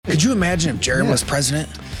Could you imagine if Jared was president?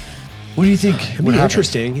 What do you think? It would be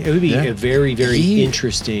interesting. It would be a very, very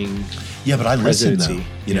interesting. Yeah, but I listen though. presidency.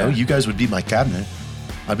 You know, you guys would be my cabinet.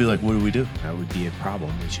 I'd be like, what do we do? That would be a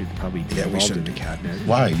problem. We should probably be Yeah, we involved should in the be. cabinet.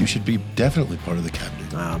 Why? You should be definitely part of the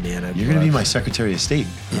cabinet. Oh man, You're going to be my Secretary of State.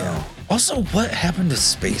 Yeah. Also, what happened to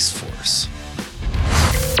Space Force?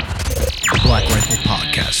 The Black Rifle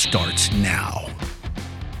Podcast starts now.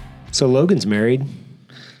 So Logan's married.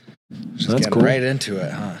 Just That's getting cool. right into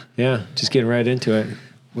it, huh? Yeah, just getting right into it.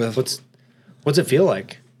 With What's it feel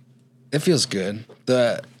like? It feels good.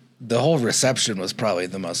 The whole reception was probably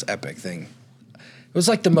the most epic thing. It was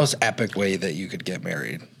like the most epic way that you could get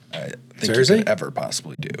married. I think Seriously? you could ever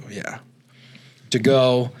possibly do. Yeah. To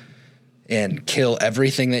go and kill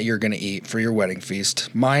everything that you're going to eat for your wedding feast,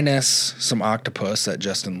 minus some octopus that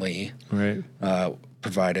Justin Lee Right.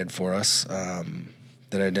 provided for us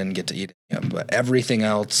that I didn't get to eat. But everything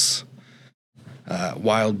else,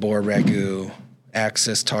 wild boar ragu,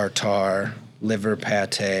 axis tartare, liver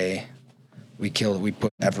pate. We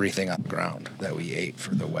put everything on the ground that we ate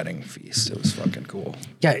for the wedding feast. It was fucking cool.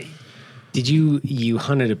 Yeah. Did you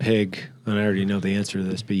hunted a pig? And I already know the answer to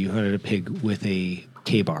this, but you hunted a pig with a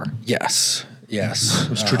K-bar. Yes. It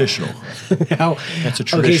was traditional. How? That's a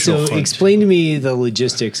Okay, traditional so hunt. explain to me the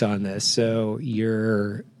logistics on this. So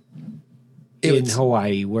you're in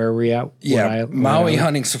Hawaii. Where are we at? Yeah, Maui Island?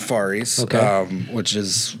 hunting safaris, Okay. which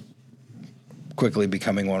is quickly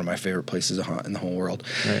becoming one of my favorite places to hunt in the whole world.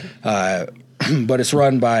 Right. But it's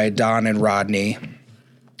run by Don and Rodney.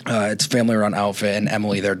 It's a family-run outfit, and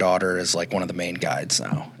Emily, their daughter, is like one of the main guides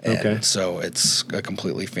now. And Okay. so it's a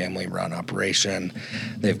completely family-run operation.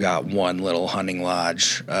 They've got one little hunting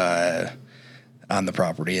lodge on the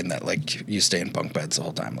property, and that like you stay in bunk beds the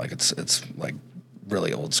whole time. Like it's like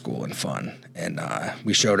really old school and fun. And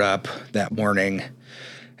we showed up that morning,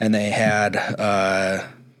 and they had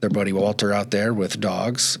their buddy Walter out there with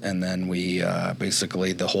dogs, and then we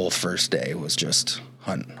basically the whole first day was just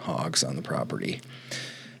hunting hogs on the property.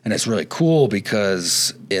 And it's really cool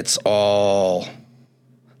because it's all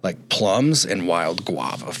like plums and wild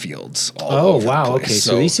guava fields all over the wow. place. Okay,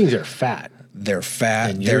 so these things are fat. They're fat.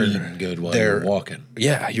 And you're they're eating good while you're walking.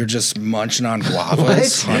 Yeah, you're just munching on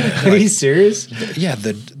guavas. Are you serious? Yeah,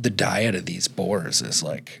 the diet of these boars is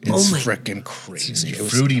like it's freaking crazy. It was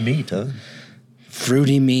Fruity meat, huh?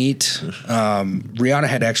 fruity meat. Rihanna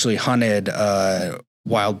had actually hunted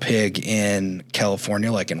wild pig in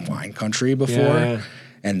California, like in wine country before, Yeah.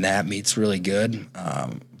 and that meat's really good.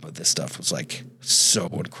 But this stuff was like so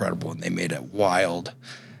incredible, and they made a wild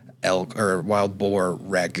elk or wild boar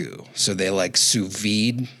ragu. So they like sous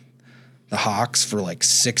vide the hocks for like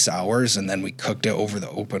 6 hours, and then we cooked it over the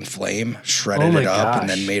open flame, shredded it up, and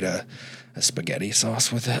then made a spaghetti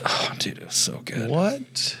sauce with it. Oh, dude, it was so good.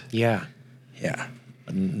 What? Yeah. Yeah.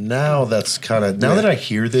 Now that's kind of, now that I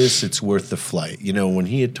hear this, it's worth the flight. You know, when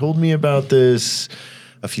he had told me about this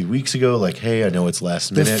a few weeks ago, like, hey, I know it's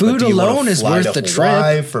last minute. food but do you wanna alone is fly worth to the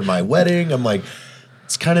Hawaii trip. for my wedding? I'm like,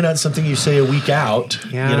 it's kind of not something you say a week out.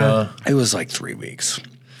 Yeah. You know? It was like 3 weeks.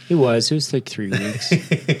 It was like 3 weeks.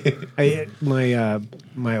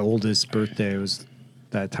 My oldest birthday was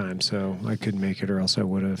that time, so I couldn't make it, or else I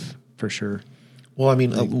would have for sure. Well, I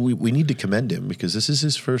mean, we need to commend him because this is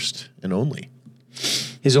his first and only.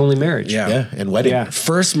 His only marriage. Yeah. Yeah, and wedding. Yeah.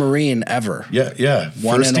 First Marine ever. Yeah.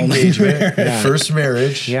 One First and only engagement, Yeah. first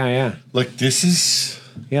marriage. Yeah. Like, this is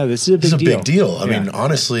This is a big deal. I Yeah. mean,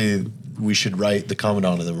 honestly, we should write the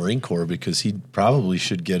Commandant of the Marine Corps because he probably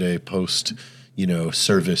should get a post,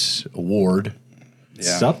 service award.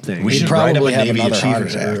 Yeah. something. We He'd should write him a probably have Navy another heart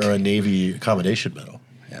Achievement attack. or a Navy Accommodation Medal.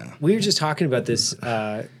 Yeah. We were just talking about this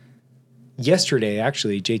yesterday.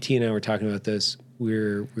 Actually, JT and I were talking about this. We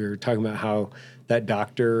were talking about how that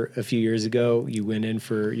doctor a few years ago, you went in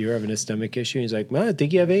for you're having a stomach issue. And he's like, "Man, I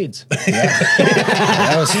think you have AIDS."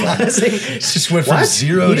 That was fun. I was like, Just went from what?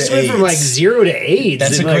 zero You to just AIDS. went from like 0 to AIDS.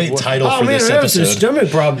 That's And a great like, title oh, for man, this I have some episode.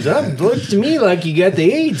 stomach problems. That looks to me like you got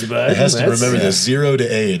the AIDS, bud. It has to That's- remember this, 0 to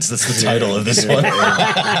AIDS. That's the title of this one.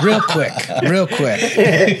 Real quick.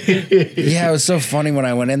 Yeah, it was so funny when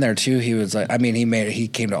I went in there too. He was like, he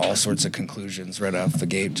came to all sorts of conclusions right off the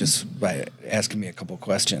gate just by asking me a couple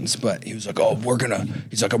questions. But he was like,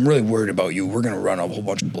 he's like, I'm really worried about you. We're gonna run a whole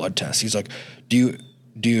bunch of blood tests. He's like, do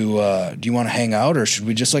you want to hang out, or should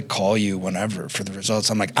we just like call you whenever for the results?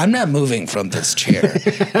 I'm like, I'm not moving from this chair, you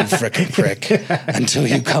frickin' prick, until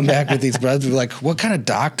you come back with these blood. We're like, what kind of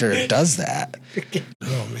doctor does that?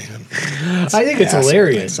 Oh, man. I think it's Awesome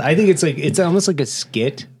hilarious. I think it's almost like a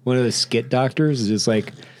skit. One of the skit doctors is just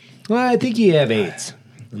like, well, I think you have AIDS.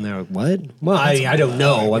 And they're like, what? Well, I don't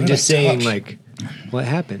know. I'm just saying, like, What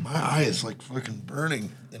happened? My eye is like fucking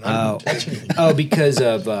burning. And I'm touching it. Oh, because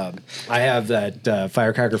of I have that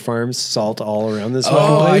Firecracker Farms salt all around this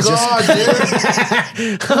Oh my fucking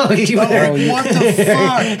place. god, dude! What the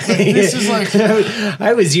fuck? Like, this is like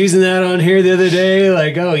I was using that on here the other day.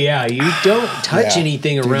 Like, oh yeah, you don't touch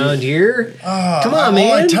anything around here. Come on,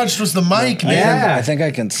 man. All I touched was the mic, man. Yeah. I think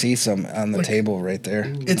I can see some on the table right there.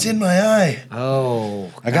 It's in my eye.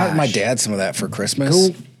 Oh, I got my gosh. dad some of that for Christmas.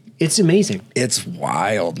 Go. It's amazing. It's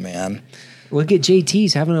wild, man. Look at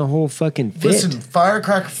JT's having a whole fucking fit. Listen,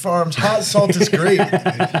 Firecracker Farms hot salt is great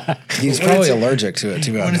He's probably allergic to it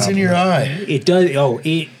too. when it's in your eye. It does. Oh,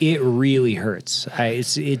 it really hurts.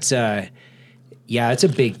 It's a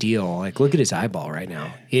big deal. Like, look at his eyeball right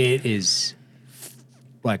now. It is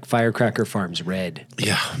like Firecracker Farms red.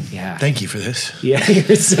 Yeah. Yeah. Thank you for this. Yeah,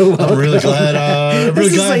 you're so welcome. I'm really glad.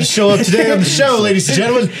 To show up today on the show, ladies and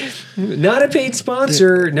gentlemen. Not a paid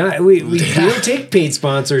sponsor. We don't take paid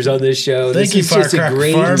sponsors on this show. Thank you,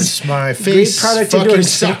 Firecracker Farms. My face product fucking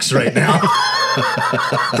endorsement. sucks right now.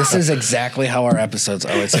 This is exactly how our episodes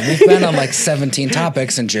always. We've been on like 17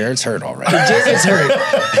 topics, and Jared's hurt already. Jared's hurt.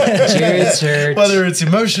 Jared's hurt. Whether it's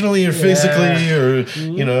emotionally or physically,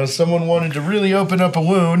 or someone wanted to really open up a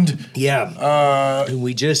wound. Yeah.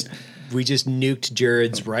 We just nuked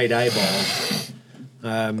Jared's right eyeball.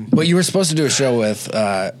 But you were supposed to do a show with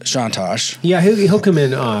Sean Tosh. Yeah, he'll come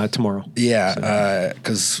in tomorrow. Yeah,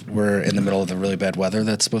 because we're in the middle of the really bad weather.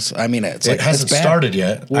 That's supposed to, It like hasn't it's bad. started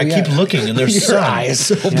yet. Well, I yeah. keep looking and there's Your sun. eyes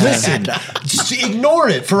so Listen, just ignore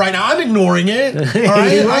it for right now. I'm ignoring it. All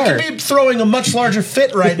right, You I are. could be throwing a much larger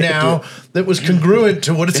fit right now that was congruent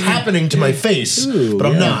to what is happening to my face, but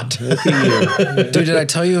I'm not. Dude, did I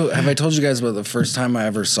tell you? Have I told you guys about the first time I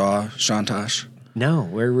ever saw Sean Tosh? No,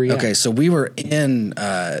 where were you? Okay, so we were in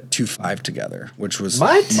 2-5 together, which was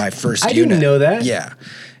What? my first I unit. didn't know that. Yeah.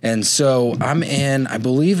 And so I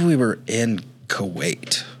believe we were in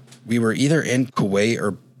Kuwait. We were either in Kuwait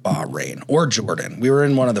or Bahrain or Jordan. We were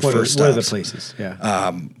in one of the first What are the stops. places?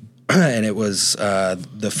 Yeah. And it was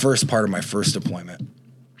the first part of my first deployment.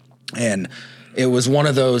 And it was one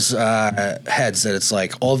of those heads that it's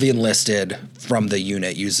like all the enlisted from the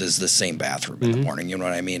unit uses the same bathroom in the morning. You know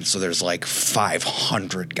what I mean? So there's like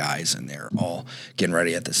 500 guys in there all getting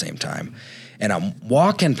ready at the same time. And I'm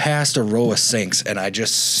walking past a row of sinks and I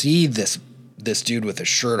just see this dude with his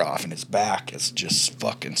shirt off and his back is just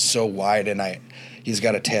fucking so wide. And he's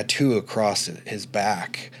got a tattoo across his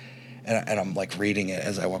back. And I'm like reading it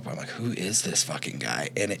as I walk by. I'm like, who is this fucking guy?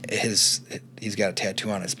 And he's got a tattoo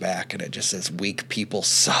on his back, and it just says "Weak people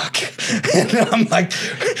suck." And I'm like,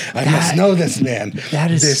 I must know this man.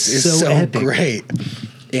 This is so epic. Great.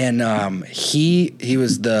 And he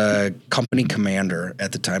was the company commander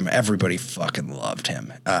at the time. Everybody fucking loved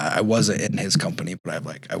him. I wasn't in his company, but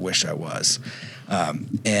I wish I was.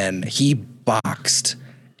 And he boxed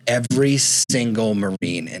every single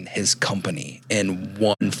Marine in his company in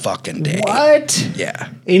one fucking day. What? Yeah.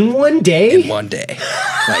 In one day? In one day.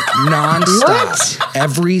 Like nonstop. What?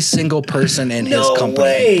 Every single person in his No company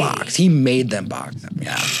way. boxed. He made them box them.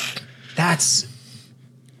 Yeah. That's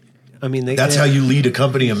How you lead a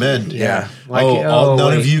company of men. Yeah. Like, None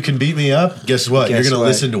of wait. you can beat me up. Guess what? You're Guess going to what?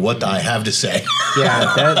 listen to what I have to say.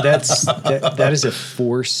 Yeah, that is a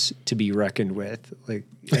force to be reckoned with. Like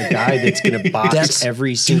a guy that's going to box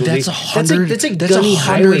every single day. That's like gunny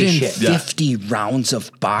highway shit. 150 rounds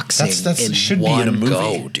of boxing That's in should one be in a movie,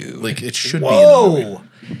 go, dude. Like it should be in a movie. Whoa!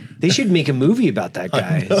 They should make a movie about that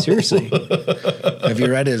guy. Seriously. Have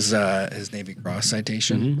you read his Navy Cross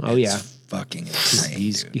citation? Oh, yeah. It's fucking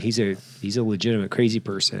insane. dude. He's a legitimate crazy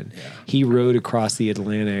person. Yeah. He rode across the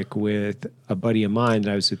Atlantic with a buddy of mine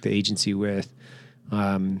that I was at the agency with.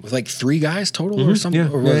 With like 3 guys total or something? Yeah.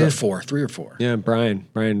 Or was Yeah, it 4? 3 or 4? Yeah, Brian.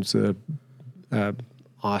 Brian's a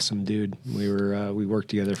awesome dude. We worked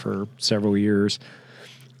together for several years,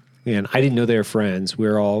 and I didn't know they were friends. We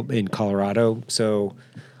were all in Colorado, so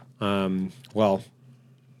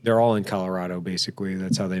they're all in Colorado basically.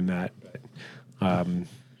 That's how they met. But,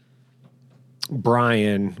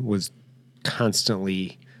 Brian was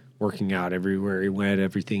constantly working out everywhere he went,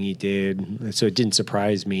 everything he did. So it didn't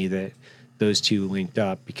surprise me that those two linked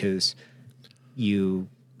up because if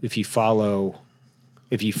you follow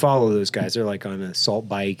those guys, they're like on assault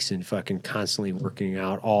bikes and fucking constantly working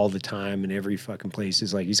out all the time and every fucking place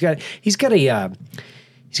is like he's got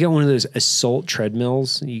one of those assault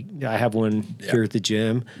treadmills. I have one here at the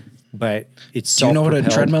gym, but it's Do you know what a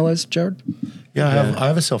self-propelled. treadmill is, Jared? Yeah, I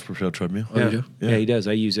have a self-propelled treadmill. Yeah. you do? Yeah, he does.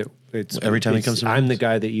 I use it. It's Every time he comes to I'm my the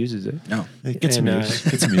guy that uses it. No. It gets And, me.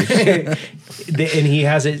 and he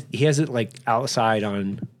has it like outside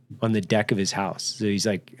on on the deck of his house. So he's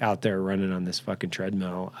like out there running on this fucking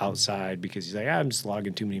treadmill outside because he's like, I'm just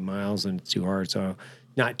logging too many miles and it's too hard. So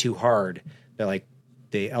not too hard, but like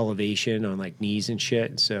the elevation on like knees and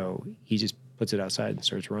shit. So he just puts it outside and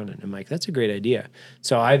starts running. I'm like, that's a great idea.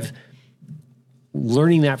 So I've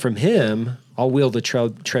learning that from him. I'll wheel the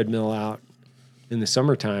treadmill out in the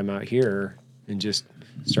summertime out here and just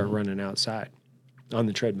start running outside on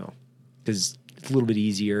the treadmill because it's a little bit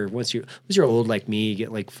easier. Once you're old like me, you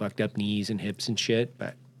get like fucked up knees and hips and shit,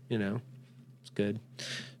 but you know, it's good.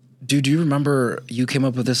 Dude, do you remember you came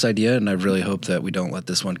up with this idea, and I really hope that we don't let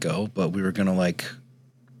this one go, but we were going to like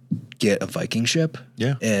get a Viking ship.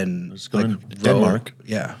 Yeah. And Let's go like to Denmark.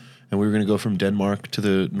 Yeah. And we were going to go from Denmark to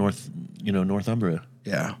the Northumbria.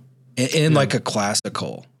 Yeah. In like a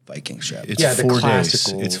classical Viking ship. It's Yeah, the 4 days.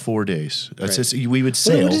 classical- It's 4 days. That's Right. just, we would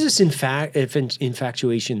sail. What is this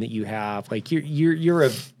infatuation that you have? Like you're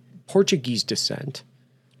of Portuguese descent.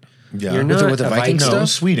 Yeah. You're With not the a Viking Viking. No, stuff?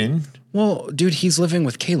 Sweden. Well, dude, he's living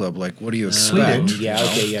with Caleb. Like, what do you expect? Sweden. Yeah.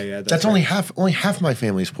 Okay. Yeah. That's only half my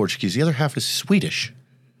family is Portuguese. The other half is Swedish.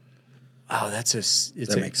 Oh, that's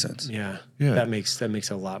That makes sense. Yeah. Yeah. That makes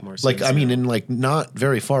a lot more sense. Like, I mean, now. in like not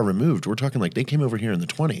very far removed. We're talking like they came over here in the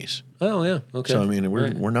 20s. Oh yeah. Okay. So I mean,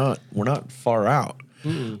 we're not far out.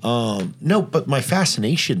 No, but my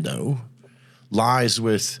fascination though lies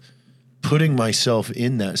with putting myself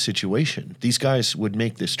in that situation. These guys would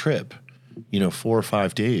make this trip, 4 or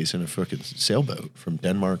 5 days in a fucking sailboat from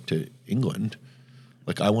Denmark to England.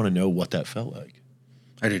 Like, I want to know what that felt like.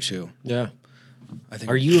 I do too. Yeah. I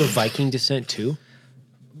think Are you of Viking descent too?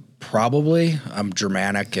 probably. I'm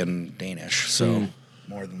Germanic and Danish, so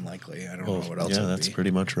more than likely. I don't know what else. Yeah, it would that's be.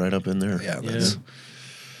 pretty much right up in there. Yeah, that's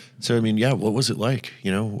So I mean, yeah, what was it like?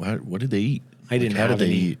 What did they eat? I didn't How have did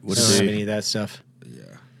they any. eat? What I did don't have they any of that stuff.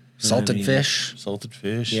 salted mean, fish. Salted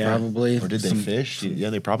fish, Yeah. Probably. Or did they fish? Yeah,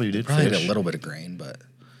 they probably did Probably fish. had a little bit of grain, but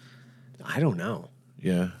I don't know.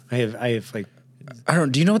 Yeah. I have like I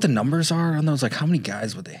don't. Do you know what the numbers are on those? Like, how many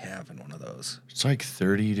guys would they have in one of those? It's like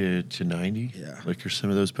 30 to 90. Yeah. Like, or some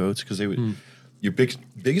of those boats, because they would. Your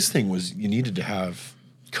biggest thing was you needed to have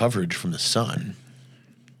coverage from the sun.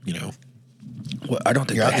 Well, I don't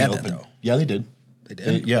think they had that though. Yeah, they did. They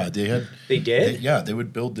did. Yeah, they had. They did? They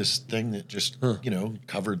would build this thing that just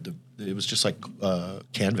covered the. It was just like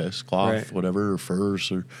canvas, cloth, Right. whatever, or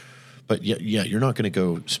furs, or. But yeah, you're not going to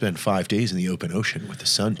go spend 5 days in the open ocean with the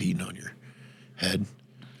sun beating on your head.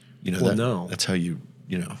 Well, no. That's how you.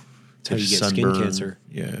 That's how you get sunburn. skin cancer.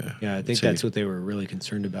 Yeah. Yeah, I think how that's you- what they were really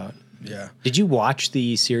concerned about. Yeah. Did you watch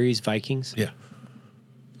the series Vikings? Yeah.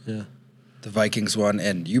 Yeah. The Vikings one,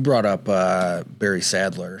 and you brought up Barry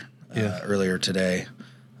Sadler earlier today,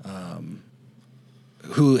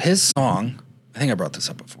 who his song, I think I brought this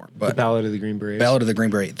up before, The but Ballad of the Green Berets. Ballad of the Green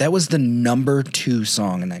Beret, that was the number 2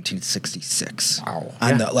 song in 1966. Wow.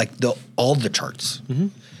 On all the charts.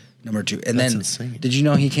 Number 2. And That's then, insane. did you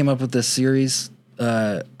know he came up with this series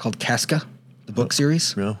called Casca, the book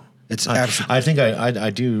series? No. It's I absolutely. think I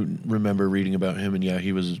do remember reading about him, and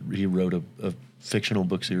he wrote a fictional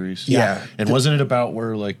book series. Yeah. And wasn't it about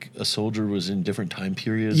where like a soldier was in different time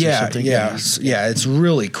periods or Yeah, something? yeah, it's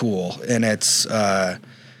really cool, and it's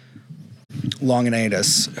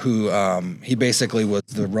Longinus, who he basically was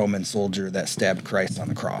the Roman soldier that stabbed Christ on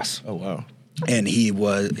the cross, Oh wow. and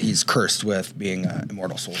he's cursed with being an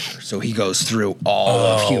immortal soldier. So he goes through all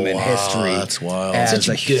of human history. that's wild. As Such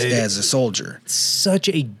a good- as a soldier. Such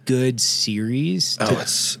a good series. Oh,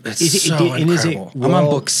 it's Is it- so and is it incredible. I'm on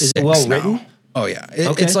well- book is 6 it well now. written? Oh yeah,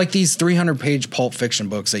 Okay. it's like these 300-page pulp fiction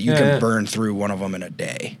books that you Yeah, can yeah. burn through one of them in a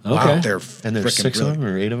day. Okay. They're And there's frickin' 6 brilliant. of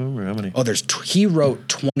them or 8 of them or how many? Oh, he wrote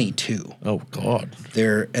 22. Oh God.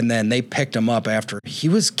 There, and then they picked him up after he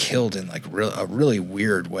was killed in like a really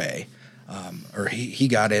weird way, or he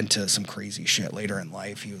got into some crazy shit later in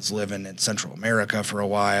life. He was living in Central America for a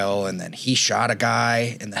while, and then he shot a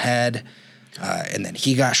guy in the head, and then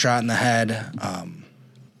he got shot in the head.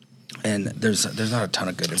 And there's not a ton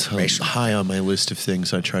of good So information. high on my list of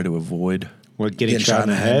things I try to avoid. What, getting shot in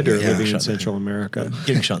the head or living in Central America?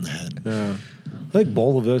 Getting shot in the head. I think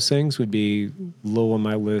both of those things would be low on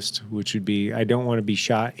my list, which would be I don't want to be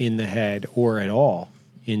shot in the head or at all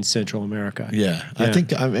in Central America. Yeah, I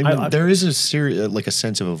think I mean, there is a serious like a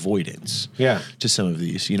sense of avoidance. Yeah. To some of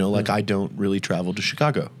these, like I don't really travel to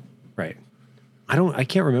Chicago. Right. I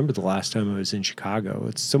can't remember the last time I was in Chicago.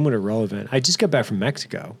 It's somewhat irrelevant. I just got back from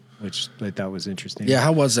Mexico, which I thought was interesting. Yeah,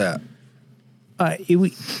 how was that?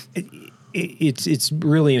 It's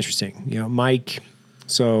really interesting. Mike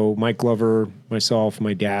Glover, myself,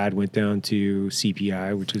 my dad went down to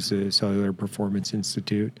CPI, which is the Cellular Performance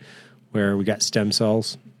Institute, where we got stem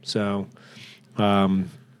cells. So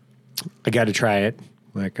I got to try it.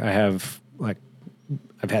 Like I've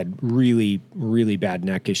had really, really bad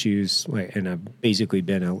neck issues, and I've basically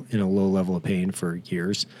been in a low level of pain for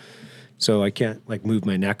years. So I can't like move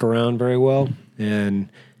my neck around very well, and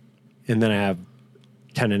then I have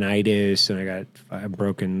tendonitis, and I'm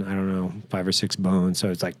broken, I don't know, 5 or 6 bones. So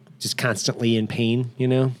it's like just constantly in pain,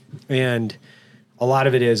 and a lot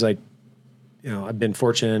of it is like, I've been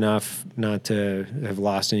fortunate enough not to have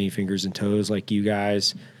lost any fingers and toes like you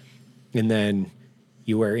guys. And then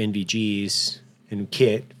you wear NVGs and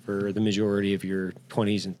kit for the majority of your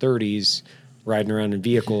 20s and 30s, riding around in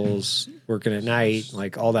vehicles, working at night,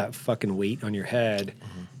 like all that fucking weight on your head.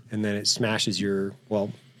 And then it smashes I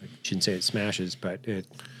shouldn't say it smashes, but it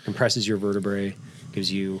compresses your vertebrae,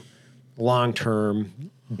 gives you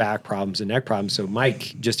long-term back problems and neck problems. So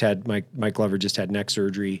Mike Glover just had neck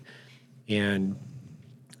surgery, and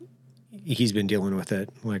he's been dealing with it,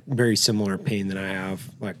 like very similar pain than I have,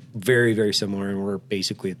 like very, very similar. And we're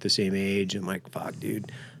basically at the same age. And like, fuck,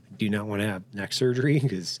 dude, I do not want to have neck surgery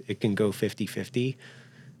because it can go 50-50.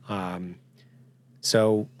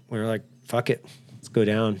 So we're like, fuck it, let's go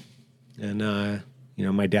down. And,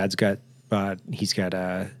 my dad's he's got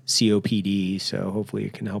a COPD. So hopefully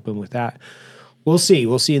it can help him with that. We'll see.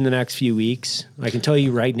 We'll see in the next few weeks. I can tell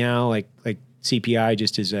you right now, like CPI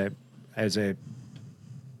just as a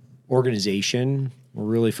organization, we're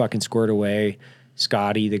really fucking squared away.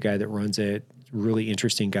 Scotty, the guy that runs it, really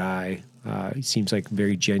interesting guy. He seems like a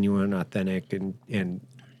very genuine, authentic, and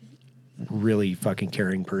really fucking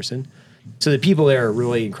caring person. So the people there are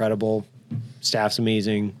really incredible. Staff's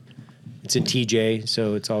amazing. It's in TJ,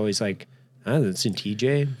 so it's always like, it's in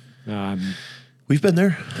TJ. We've been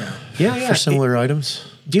there. Yeah. For similar items.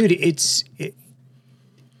 Dude,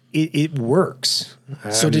 it works.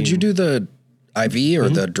 So did you do the IV or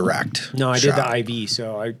the direct? No, I shot? did the IV.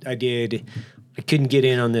 So I couldn't get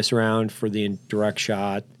in on this round for the direct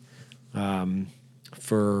shot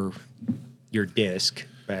for your disc,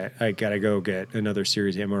 but I got to go get another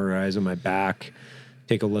series of MRIs on my back,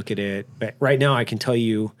 take a look at it. But right now I can tell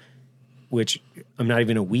you, which I'm not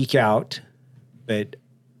even a week out, but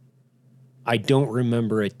I don't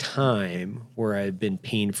remember a time where I've been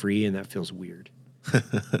pain-free, and that feels weird.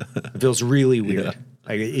 It feels really weird. Yeah.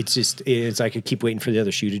 Like it's like I keep waiting for the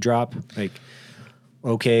other shoe to drop. Like,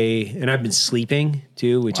 okay, and I've been sleeping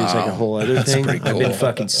too, which is like a whole other thing. Pretty cool. I've been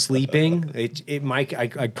fucking sleeping. Mike,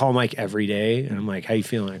 I call Mike every day, and I'm like, "How you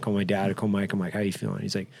feeling?" I call my dad. I call Mike. I'm like, "How you feeling?"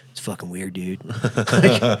 He's like, "It's fucking weird, dude."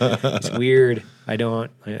 It's weird.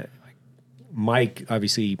 Mike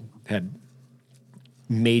obviously had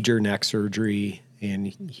major neck surgery, and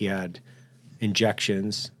he had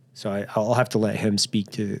injections. So I'll have to let him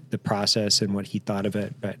speak to the process and what he thought of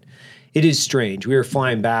it. But it is strange. We were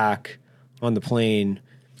flying back on the plane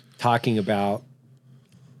talking about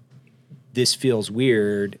this feels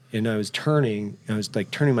weird. And I was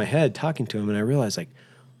like turning my head, talking to him. And I realized like,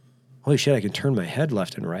 holy shit, I can turn my head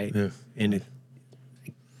left and right. Yeah. And it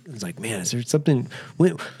was like, man, is there something,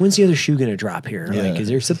 when's the other shoe going to drop here? Yeah. Like, is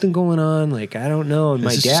there something going on? Like, I don't know. And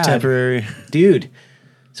my dad, temporary, dude.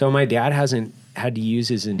 So my dad hasn't had to use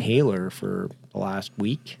his inhaler for the last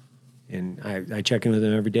week, and I check in with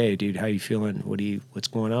him every day. Dude, how you feeling? What's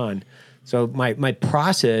going on? So my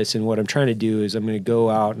process and what I'm trying to do is I'm going to go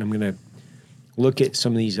out and I'm going to look at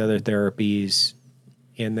some of these other therapies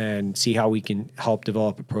and then see how we can help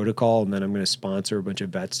develop a protocol. And then I'm going to sponsor a bunch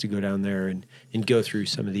of vets to go down there and go through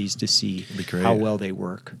some of these to see how well they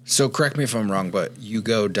work. So correct me if I'm wrong, but you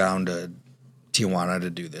go down to Tijuana to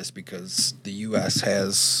do this because the U.S.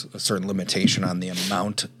 has a certain limitation on the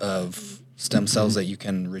amount of stem cells that you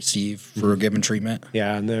can receive for a given treatment.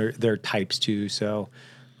 Yeah, and they're types too. So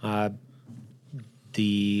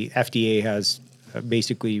the FDA has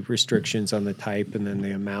basically restrictions on the type and then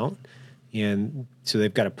the amount. And so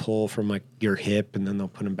they've got to pull from like your hip, and then they'll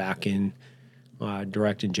put them back in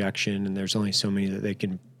direct injection. And there's only so many that they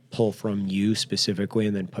can pull from you specifically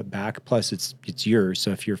and then put back. Plus it's yours.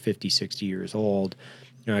 So if you're 50, 60 years old,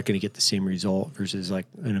 you're not going to get the same result versus like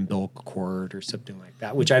an umbilical cord or something like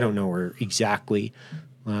that, which I don't know where exactly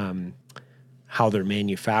how they're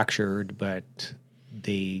manufactured, but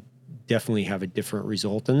they definitely have a different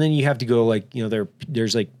result. And then you have to go like,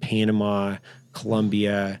 there's like Panama,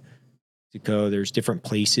 Colombia, Mexico. There's different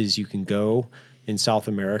places you can go in South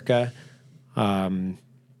America.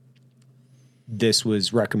 This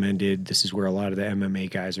was recommended. This is where a lot of the MMA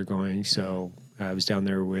guys are going. So I was down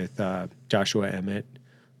there with Joshua Emmett.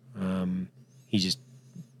 He just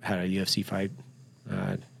had a UFC fight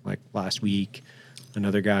like last week.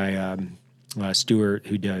 Another guy, Stewart,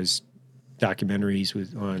 who does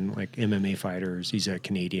documentaries on like MMA fighters. He's a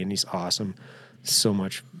Canadian. He's awesome. so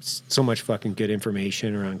much fucking good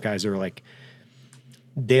information around guys that are like,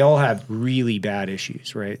 they all have really bad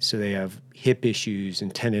issues, right? So they have hip issues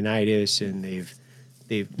and tendonitis, and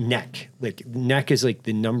they've neck. Like neck is like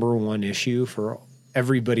the number one issue for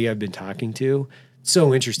everybody I've been talking to. It's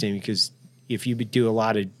so interesting because if you do a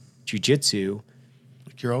lot of jujitsu,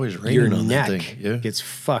 You're always your raining on that neck thing. Yeah. gets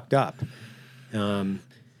fucked up.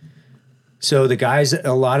 So the guys,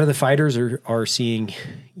 a lot of the fighters are seeing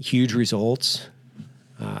huge results.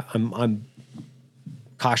 I'm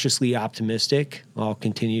cautiously optimistic. I'll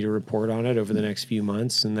continue to report on it over the next few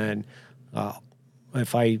months, and then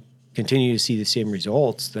if I continue to see the same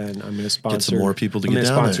results, then I'm going to sponsor some more people to I'm get gonna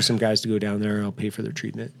down sponsor there. some guys to go down there. I'll pay for their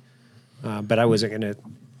treatment, but I wasn't going to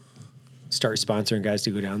start sponsoring guys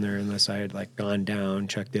to go down there unless I had like gone down,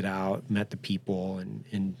 checked it out, met the people,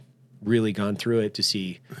 and really gone through it to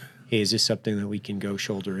see, hey, is this something that we can go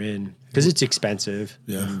shoulder in? Because it's expensive.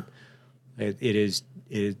 Yeah. It's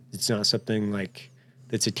not something like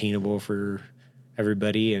that's attainable for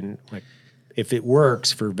everybody. And like, if it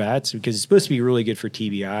works for vets, because it's supposed to be really good for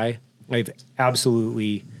TBI, I've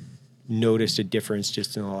absolutely noticed a difference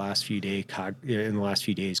just in the last few days,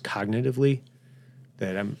 cognitively,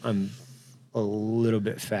 that I'm a little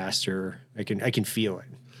bit faster. I can feel it.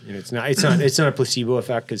 And it's not a placebo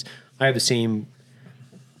effect, because I have the same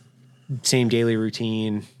daily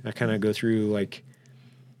routine. I kind of go through like,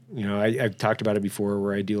 I've talked about it before,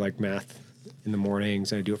 where I do like math in the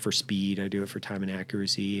mornings, and I do it for speed, I do it for time and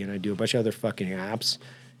accuracy, and I do a bunch of other fucking apps.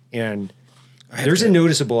 And there's a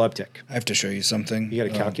noticeable uptick. I have to show you something. You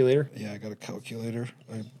got a calculator? Yeah, I got a calculator.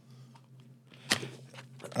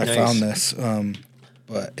 I Nice. found this,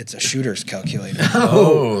 but it's a shooter's calculator.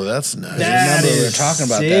 Oh, that's nice. That Remember we were is talking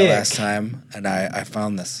about sick. that last time, and I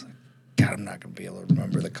found this. God, I'm not going to be able to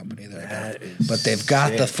remember the company that I have. That is But they've got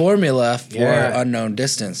sick. the formula for Yeah. unknown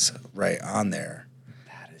distance right on there.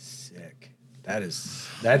 That is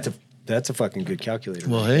sick. That's a fucking good calculator.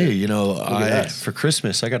 Well, right hey, there. us. for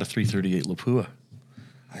Christmas I got a 338 Lapua.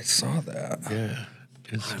 I saw that. Yeah,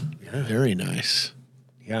 it's very nice.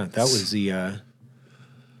 Yeah, that was the. We're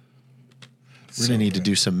gonna need to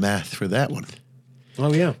do some math for that one.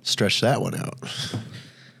 Oh yeah, Stretch that one out.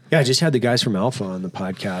 yeah. I just had the guys from Alpha on the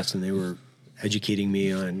podcast, and they were educating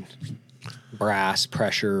me on brass,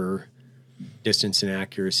 pressure, distance, and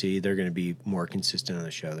accuracy. They're going to be more consistent on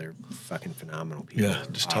the show. They're fucking phenomenal people. Yeah,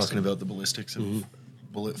 just talking about the ballistics of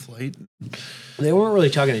bullet flight. They weren't really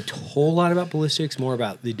talking a whole lot about ballistics, more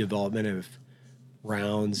about the development of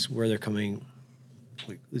rounds, where they're coming.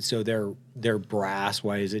 So they're brass.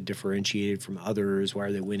 Why is it differentiated from others? Why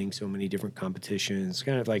are they winning so many different competitions?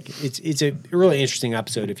 Kind of like it's a really interesting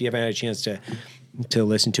episode. If you haven't had a chance to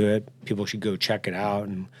listen to it, people should go check it out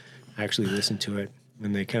and actually listen to it.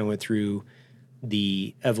 And they kind of went through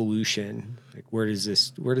the evolution. Like, where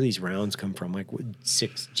do these rounds come from? Like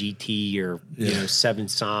 6 GT or 7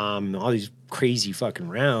 SOM, all these crazy fucking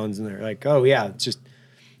rounds. And they're like, oh yeah, it's just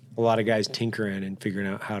a lot of guys tinkering and figuring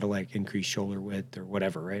out how to like increase shoulder width or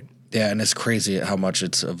whatever, right? Yeah, and it's crazy how much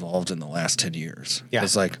it's evolved in the last 10 years. Yeah.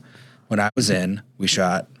 It's like when I was in, we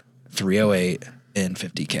shot 308 in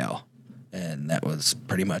 50 cal, and that was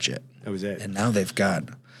pretty much it. That was it. And now they've got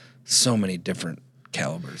so many different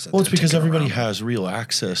calibers. Well, it's because everybody has real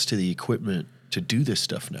access to the equipment to do this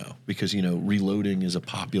stuff now, because reloading is a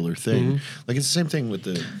popular thing. Like, it's the same thing with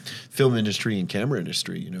the film industry and camera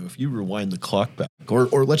industry. If you rewind the clock back, or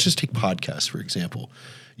let's just take podcasts for example.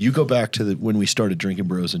 You go back to when we started Drinking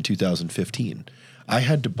Bros in 2015. I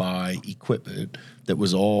had to buy equipment that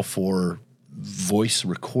was all for voice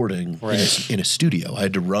recording in a studio. I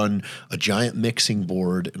had to run a giant mixing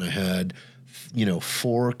board, and I had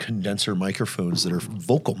 4 condenser microphones that are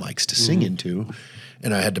vocal mics to sing into.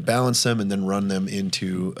 And I had to balance them and then run them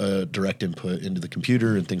into a direct input into the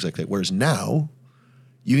computer and things like that. Whereas now,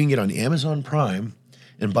 you can get on Amazon Prime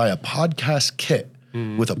and buy a podcast kit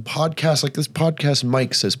with a podcast. Like, this podcast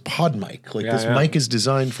mic says pod mic. Like, this mic is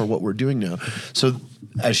designed for what we're doing now. So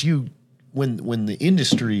when the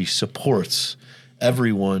industry supports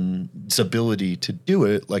everyone's ability to do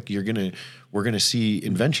it, like, we're gonna see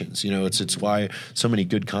inventions. It's why so many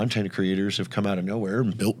good content creators have come out of nowhere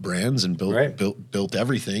and built brands and built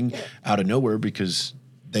everything out of nowhere, because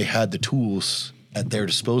they had the tools at their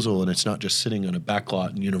disposal, and it's not just sitting on a backlot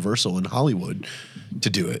in Universal in Hollywood to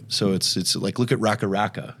do it. So it's like, look at Raka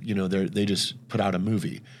Raka. They just put out a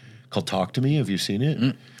movie. called Talk to Me. Have you seen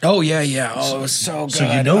it? Oh yeah. Oh, it was so good.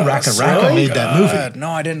 So you know Raka Raka made that movie. No,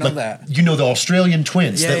 I didn't know that. You know the Australian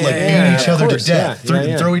twins that beat each other to death,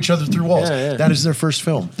 throw each other through walls. Yeah. That is their first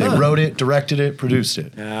film. They wrote it, directed it, produced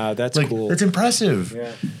it. That's cool. That's impressive.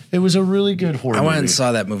 Yeah. It was a really good horror movie. I went and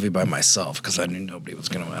saw that movie by myself because I knew nobody was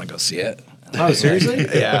going to want to go see it. Oh, seriously?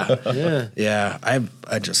 Yeah.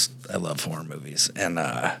 I love horror movies, and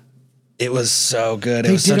it was so good. It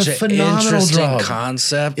They was did a such an phenomenal interesting job.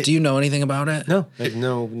 concept. Do you know anything about it? No, like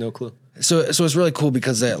no clue. So it's really cool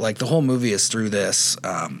because the whole movie is through this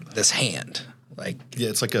hand. Like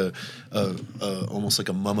it's like a almost like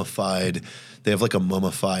a mummified. They have like a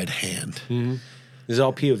mummified hand. Mm-hmm. Is it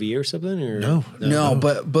all POV or something? Or no,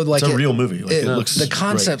 but like it's a real movie. Like, it looks the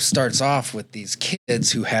concept starts off with these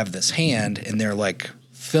kids who have this hand, and they're like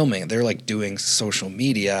filming. They're like doing social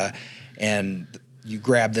media, and you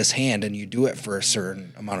grab this hand and you do it for a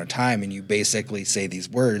certain amount of time, and you basically say these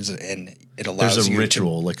words, and it allows There's a you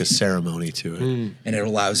ritual, like a ceremony to it. and it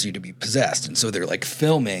allows you to be possessed. And so they're like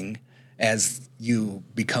filming as you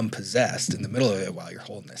become possessed in the middle of it while you're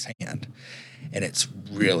holding this hand. And it's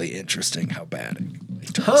really interesting how bad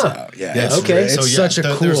it turns out. Yeah. Yes. Okay. It's such a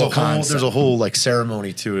cool concept. There's a whole like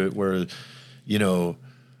ceremony to it where, you know,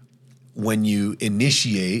 when you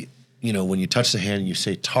initiate, you know, when you touch the hand and you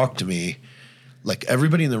say, "Talk to me," like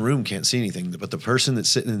everybody in the room can't see anything, but the person that's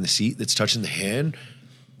sitting in the seat that's touching the hand,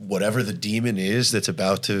 whatever the demon is that's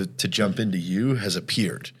about to jump into you has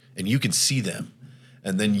appeared, and you can see them.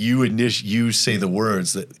 And then you say the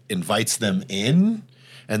words that invites them in,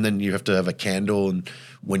 and then you have to have a candle, and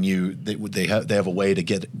when they have a way to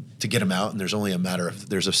get them out, and there's only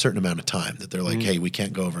there's a certain amount of time that they're like, hey, we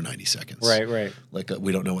can't go over 90 seconds. Right. Like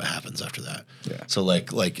we don't know what happens after that. Yeah. So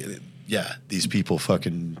these people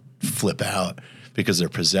fucking flip out because they're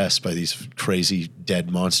possessed by these crazy dead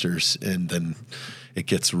monsters, and then it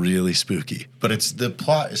gets really spooky. But the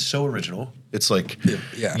plot is so original. It's like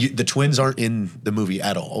the twins aren't in the movie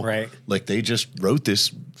at all. Right. Like they just wrote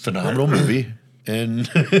this phenomenal movie and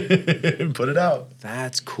put it out.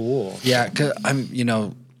 That's cool. Yeah, because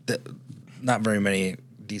not very many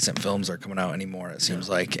decent films are coming out anymore, it seems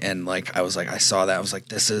like. And like I saw that, I was like,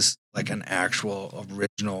 this is like an actual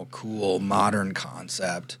original, cool, modern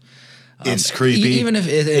concept. It's creepy. Even if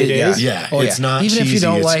it is? Yeah. Oh, it's not even cheesy, if you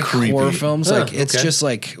don't it's like creepy. horror films, like it's okay. just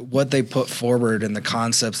like what they put forward and the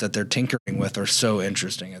concepts that they're tinkering with are so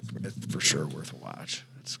interesting. It's for sure worth a watch.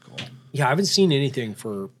 It's cool. Yeah, I haven't seen anything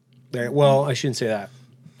for that. Well, I shouldn't say that.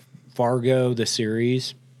 Fargo, the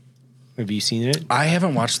series. Have you seen it? I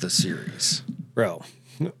haven't watched the series. Bro,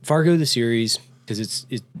 Fargo, the series, because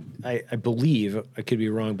I believe, I could be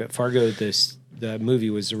wrong, but Fargo, the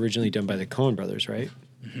movie was originally done by the Coen brothers, right?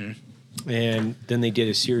 Mm-hmm. And then they did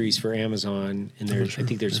a series for Amazon, and I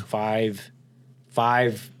think there's five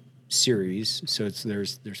series, so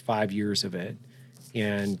there's 5 years of it,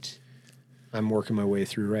 and I'm working my way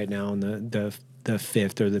through right now on the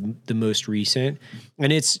fifth or the most recent,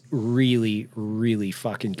 and it's really, really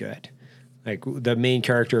fucking good. Like the main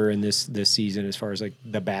character in this season, as far as like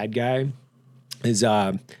the bad guy, is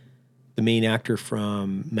the main actor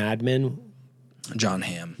from Mad Men. John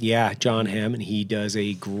Hamm. Yeah, John Hamm, and he does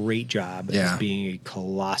a great job as being a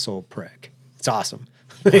colossal prick. It's awesome.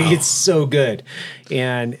 It's so good.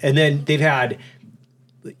 And then they've had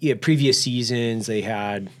previous seasons, they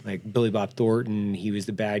had like Billy Bob Thornton, he was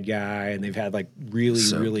the bad guy, and they've had like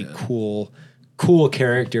really cool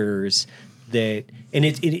characters that, and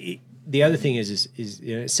it the other thing is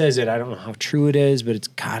it says it, I don't know how true it is, but it's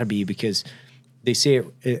gotta be, because they say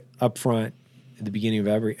it up front at the beginning of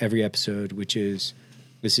every episode, which is,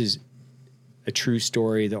 this is a true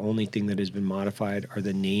story. The only thing that has been modified are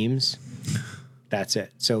the names. That's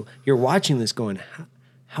it. So you're watching this going,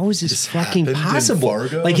 how is this fucking possible?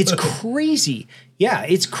 Like, it's crazy. Yeah,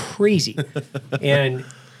 it's crazy. and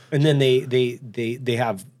then they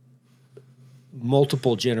have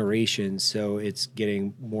multiple generations, so it's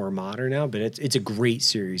getting more modern now, but it's a great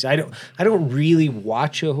series. I don't really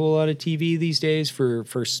watch a whole lot of TV these days for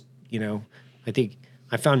I think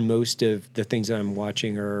I found most of the things that I'm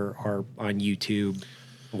watching are on YouTube.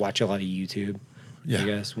 I watch a lot of YouTube. Yeah, I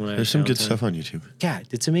guess there's some good stuff on YouTube. Yeah,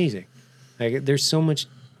 it's amazing. Like there's so much,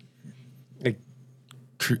 like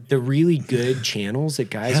the really good channels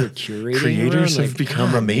that guys are curating. Creators around, have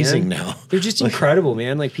become amazing now. They're just incredible,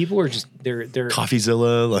 man. Like people are just they're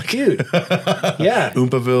CoffeeZilla, like dude. Yeah,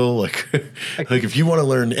 Oompaville, like if you want to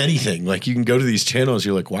learn anything, like you can go to these channels.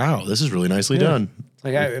 You're like, wow, this is really nicely done.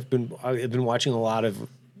 Like I've been watching a lot of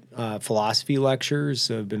philosophy lectures.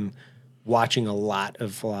 So I've been watching a lot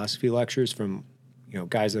of philosophy lectures from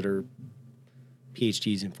guys that are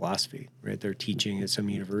PhDs in philosophy, right? They're teaching at some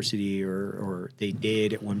university or they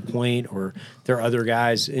did at one point, or there are other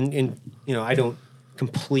guys. And you know, I don't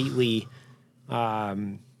completely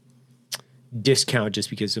discount just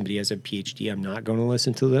because somebody has a PhD. I'm not going to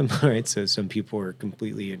listen to them, right? So some people are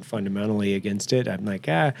completely and fundamentally against it. I'm like,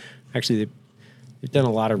 actually, they've done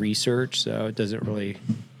a lot of research, so it doesn't really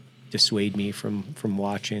dissuade me from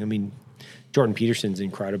watching. I mean, Jordan Peterson's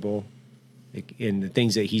incredible. Like, and the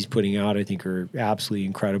things that he's putting out, I think, are absolutely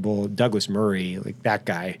incredible. Douglas Murray, like that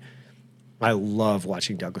guy, I love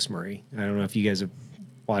watching Douglas Murray. I don't know if you guys have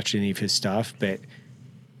watched any of his stuff, but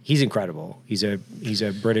he's incredible. He's a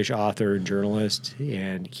British author and journalist,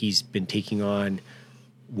 and he's been taking on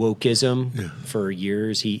wokeism for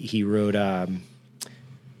years. He wrote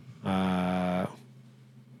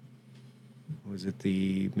was it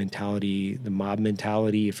the mob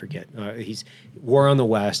mentality? I forget. He's War on the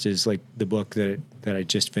West is like the book that I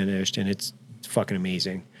just finished, and it's fucking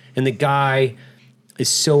amazing. And the guy is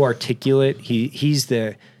so articulate. He's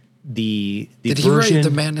the Did version, he write The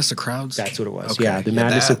Madness of Crowds? That's what it was. Okay. Yeah, The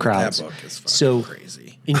Madness of Crowds. That book is fucking so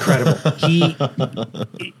crazy. Incredible.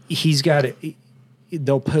 He's got it.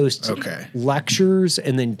 They'll post lectures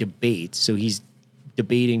and then debates. So he's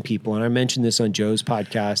debating people. And I mentioned this on Joe's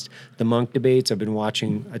podcast, the monk debates. I've been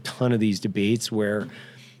watching a ton of these debates where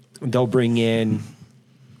they'll bring in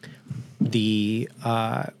the,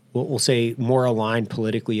 we'll say more aligned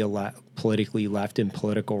politically left and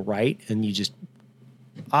political right. And you just,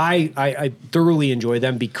 I thoroughly enjoy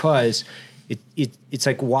them because it's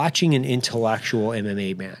like watching an intellectual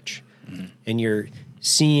MMA match, and you're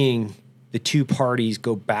seeing the two parties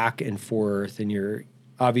go back and forth, and you're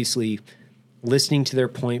obviously listening to their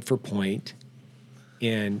point for point,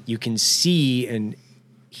 and you can see and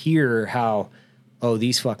hear how, oh,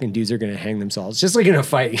 these fucking dudes are going to hang themselves. Just like in a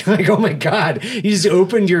fight. Like, oh my God, you just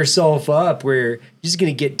opened yourself up where you're just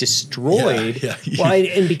going to get destroyed. Yeah. Well,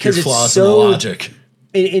 and because Your flaws it's in the so logic.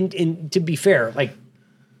 And to be fair, like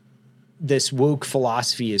this woke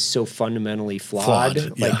philosophy is so fundamentally flawed.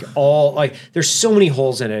 Like there's so many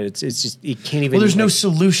holes in it. It's just, it can't even. Well, there's no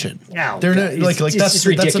solution. No, They're not it's like that's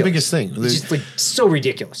ridiculous. the biggest thing. It's just like so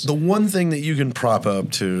ridiculous. The one thing that you can prop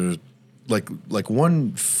up to, like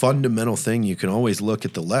one fundamental thing you can always look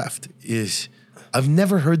at the left is, I've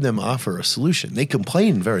never heard them offer a solution. They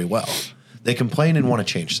complain very well. They complain and want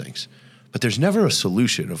to change things, but there's never a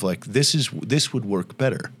solution of like, this would work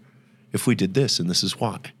better if we did this, and this is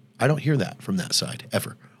why. I don't hear that from that side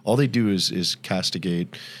ever. All they do is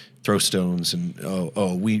castigate, throw stones, and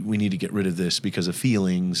we need to get rid of this because of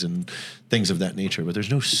feelings and things of that nature. But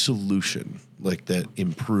there's no solution like that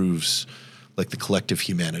improves like the collective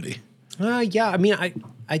humanity. Yeah, I mean,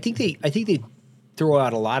 I think they throw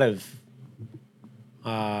out a lot of.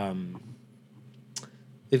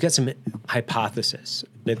 They've got some hypothesis,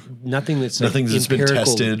 but nothing's been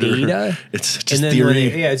tested. Data. It's just theory.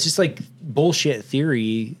 It's just like bullshit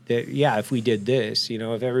theory that, if we did this,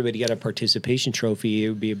 if everybody got a participation trophy, it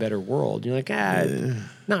would be a better world. You're like,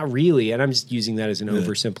 not really. And I'm just using that as an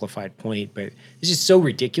oversimplified point, but it's just so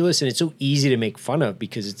ridiculous, and it's so easy to make fun of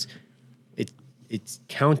because it's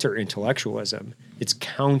counter intellectualism. It's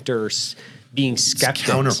counter being skeptics. It's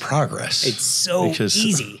counter progress. It's so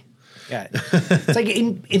easy. Yeah. It's like,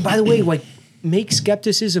 and by the way, like, make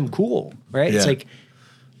skepticism cool, right? Yeah. It's like,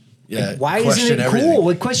 why question isn't it everything. cool?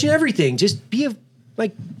 Like, question everything. Just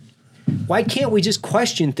why can't we just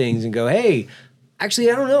question things and go, hey,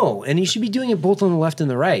 actually, I don't know. And you should be doing it both on the left and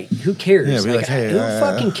the right. Who cares? Yeah, like, hey, who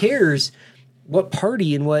fucking cares what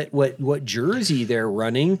party and what jersey they're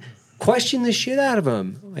running? Question the shit out of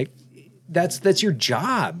them. Like, that's your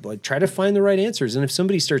job. Like, try to find the right answers. And if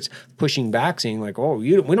somebody starts pushing back, saying like, "Oh,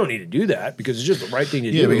 we don't need to do that because it's just the right thing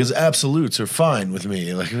to do," yeah, because absolutes are fine with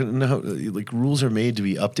me. Like, no, like rules are made to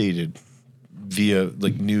be updated via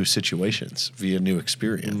like new situations, via new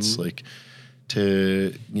experience. Like,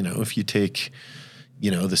 to if you take the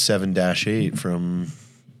 7-8 from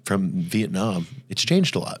Vietnam, it's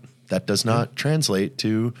changed a lot. That does not translate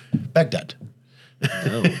to Baghdad.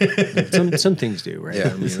 No. Some things do, right?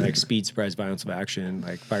 Yeah. I mean, like speed, surprise, violence of action,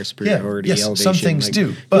 like fire superiority, yes, elevation. some things like,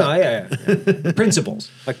 do, but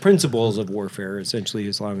principles of warfare. Essentially,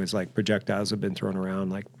 as long as like projectiles have been thrown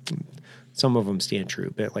around, like some of them stand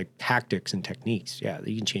true. But like tactics and techniques,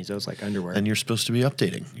 you can change those like underwear. And you're supposed to be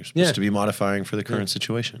updating. You're supposed to be modifying for the current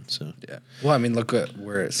situation. So Well, I mean, look at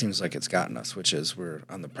where it seems like it's gotten us, which is we're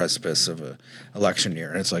on the precipice of a election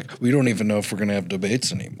year, and it's like we don't even know if we're going to have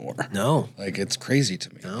debates anymore. No, like it's crazy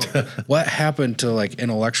to me. No. What happened to like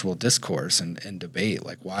intellectual discourse and debate?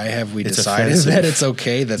 Like, why have we decided offensive. that it's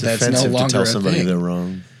okay that's no longer to tell a somebody thing? they're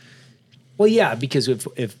wrong. Well, yeah, because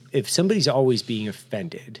if somebody's always being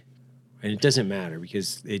offended, and it doesn't matter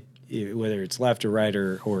because it whether it's left or right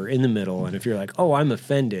or in the middle, and if you're like, oh, I'm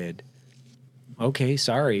offended, okay,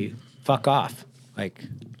 sorry, fuck off. Like,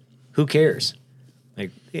 who cares? Like,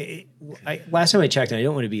 last time I checked, and I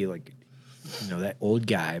don't want to be like, that old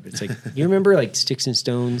guy, but it's like, you remember like Sticks and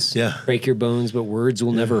Stones, break your bones, but words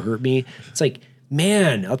will never hurt me. It's like,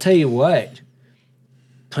 man, I'll tell you what.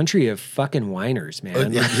 Country of fucking whiners,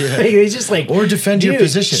 man. It's just like, or defend your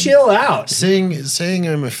position. Chill out. Saying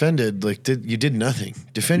I'm offended, like you did nothing.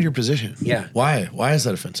 Defend your position. Yeah. Why? Why is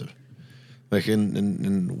that offensive? Like,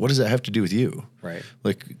 and what does that have to do with you? Right.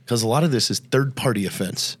 Like, because a lot of this is third party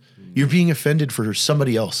offense. You're being offended for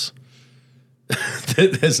somebody else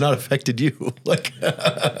that has not affected you. Like,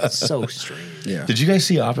 it's so strange. Yeah. Did you guys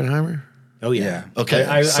see Oppenheimer? Oh yeah. Okay.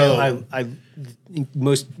 I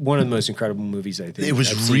one of the most incredible movies I think. It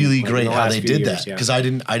was really great how they did that because I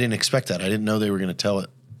didn't expect that. I didn't know they were going to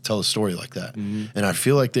tell a story like that, and I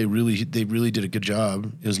feel like they really did a good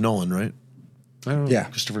job. It was Nolan, right? I don't know. Yeah,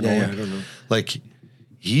 Christopher Nolan. Yeah, I don't know. Like,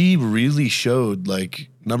 he really showed, like,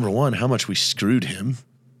 number one, how much we screwed him.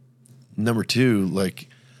 Number two, like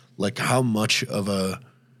how much of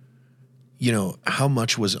how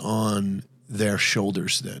much was on their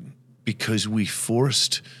shoulders then. Because we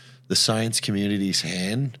forced the science community's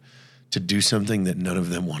hand to do something that none of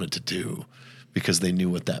them wanted to do because they knew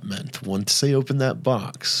what that meant. Once they opened that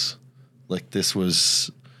box, like, this was,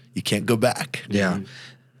 you can't go back. Yeah.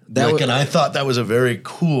 And I thought that was a very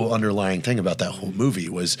cool underlying thing about that whole movie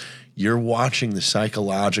was you're watching the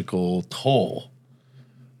psychological toll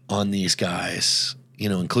on these guys,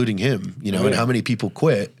 including him, and how many people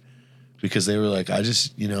quit. Because they were like, I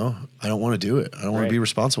just, I don't want to do it. I don't want to be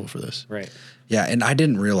responsible for this. Right. Yeah, and I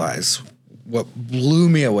didn't realize what blew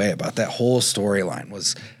me away about that whole storyline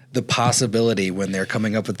was the possibility when they're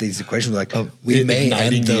coming up with these equations, like, we may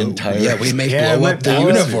end the entire... Yeah, we may blow up the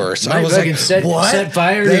universe. I was like, what? Set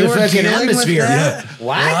fire to the fucking atmosphere.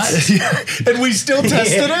 What? And we still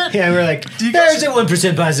tested it? Yeah, we're like, there's a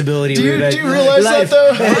 1% possibility. Do you realize that,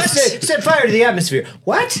 though? Set fire to the atmosphere.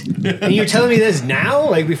 What? And you're telling me this now?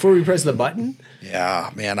 Like, before we press the button? Yeah,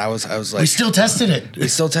 man, I was like... We still tested it.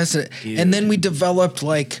 Dude. And then we developed,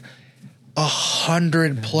 like...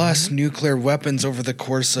 100+ nuclear weapons over the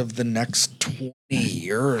course of the next 20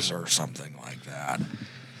 years or something like that.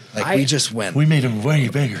 Like, we just went. We made them way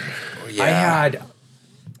bigger. Yeah.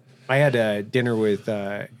 I had a dinner with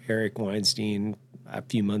Eric Weinstein a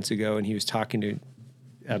few months ago, and he was talking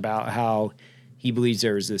about how he believes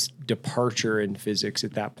there was this departure in physics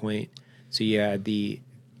at that point. So you had the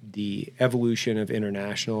evolution of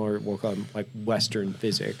international, or we'll call them like Western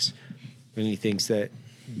physics, and he thinks that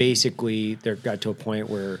basically there got to a point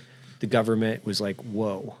where the government was like,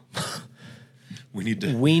 whoa. We need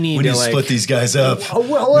to split these guys up.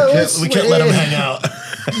 We can't let them hang out.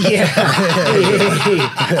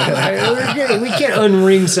 We can't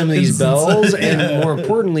unring some of these bells. And more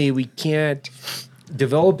importantly, we can't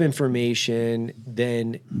develop information,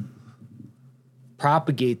 then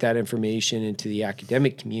propagate that information into the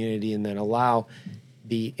academic community, and then allow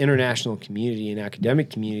the international community and academic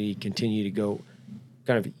community continue to go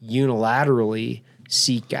kind of unilaterally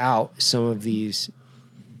seek out some of these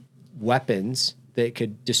weapons that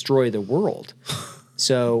could destroy the world.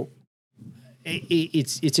 So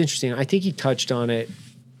it's interesting. I think he touched on it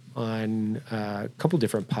on a couple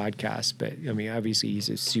different podcasts, but I mean, obviously he's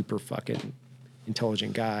a super fucking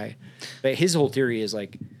intelligent guy. But his whole theory is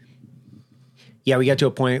like, yeah, we got to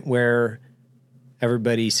a point where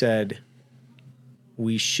everybody said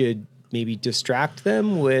we should maybe distract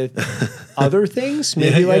them with other things,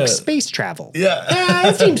 maybe space travel. Yeah.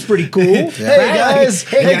 That seems pretty cool. Hey guys,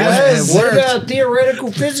 what about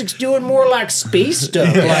theoretical physics doing more like space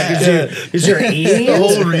stuff? Yeah. Like, is there aliens? The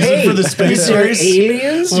whole reason for the space series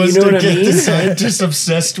aliens? was You know to what I get mean? the scientists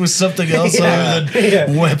obsessed with something else other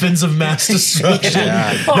than weapons of mass destruction.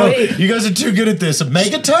 No, you guys are too good at this.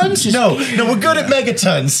 Megatons? No, we're good at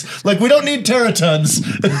megatons. Like, we don't need teratons.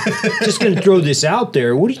 Just going to throw this out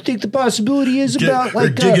there. What do you think the possibility is about,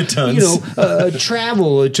 like, gigatons.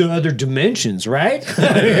 travel to other dimensions, right?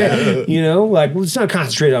 Like, let's not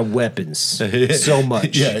concentrate on weapons so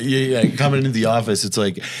much. Yeah. Coming into the office, it's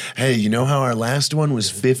like, hey, you know how our last one was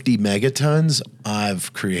 50 megatons?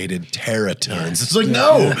 I've created teratons. It's like,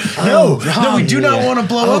 no, we do not want to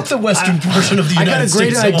blow up the western portion of the United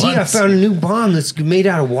States. I got a great idea. I found a new bomb that's made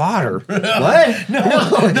out of water. What? No.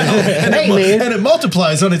 And it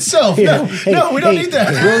multiplies on itself. We don't need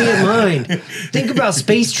that. Brilliant mind. Think about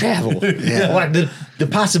space travel. Like the the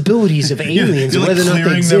possibilities of aliens You're and whether or not they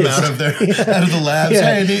clearing exist. them out of out of the labs.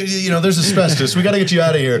 Yeah. Hey, there's asbestos. We got to get you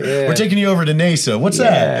out of here. Yeah. We're taking you over to NASA. What's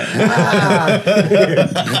that?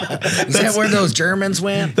 Is that where those Germans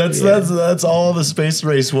went? That's all the space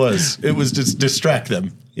race was. It was just distract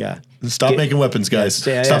them. Yeah. Stop making weapons, guys.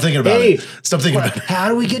 Yeah. Stop thinking about it. Stop thinking about it. How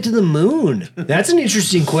do we get to the moon? That's an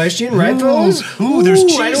interesting question, right, fellas? Ooh, there's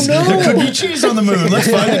cheese. I don't know. There could be cheese on the moon. Let's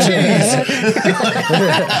find the cheese.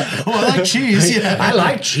 Oh, I like cheese. Yeah. I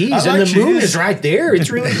like cheese, I and like the moon cheese. is right there. It's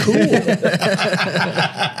really cool.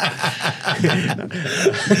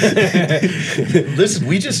 Listen,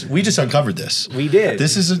 we just uncovered this. We did.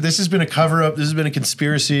 This has been a cover up. This has been a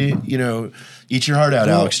conspiracy. Eat your heart out,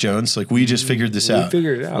 Alex Jones. Like we just figured this out.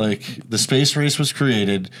 figured it out. Like the space race was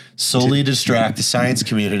created solely to distract the science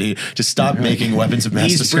community to stop making weapons of mass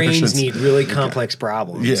These destruction. brains need really complex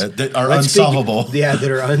problems. Yeah, that are Let's unsolvable. that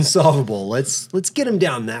are unsolvable. Let's get them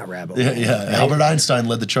down that rabbit hole. Yeah. Albert Einstein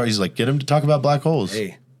led the charge. He's like, get him to talk about black holes.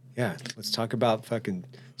 Hey, yeah, let's talk about fucking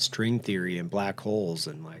string theory and black holes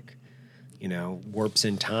and warps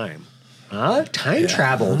in time. Time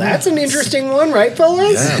travel. That's an interesting one, right,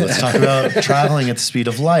 fellas? Yeah, let's talk about traveling at the speed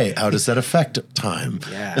of light. How does that affect time?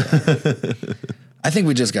 Yeah. I think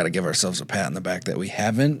we just got to give ourselves a pat on the back that we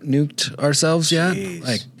haven't nuked ourselves yet. Jeez.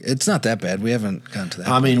 Like, it's not that bad. We haven't gotten to that.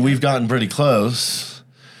 I mean, we've gotten pretty close.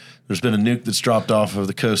 There's been a nuke that's dropped off of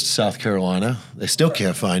the coast of South Carolina. They still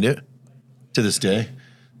can't find it to this day.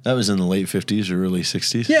 That was in the late 50s or early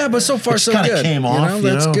 60s. Yeah, but so far It so kinda good. came off,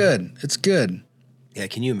 That's good. It's good. Yeah,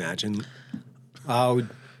 can you imagine? We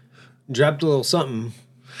dropped a little something.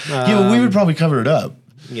 Yeah, but we would probably cover it up.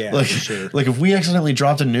 Yeah, Like, for sure. like if we accidentally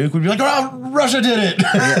dropped a nuke, we'd be like, "Oh, Russia did it!"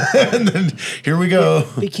 And then here we go.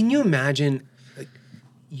 But can you imagine? Like,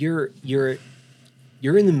 you're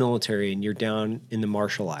in the military and you're down in the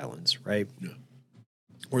Marshall Islands, right? Yeah.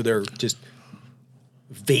 Where they're just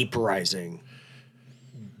vaporizing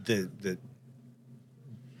the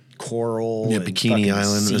coral. Yeah, and Bikini fucking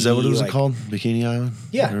Island. sea, Is that what it was like- called? Bikini Island?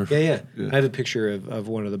 Yeah, Or- yeah. I have a picture of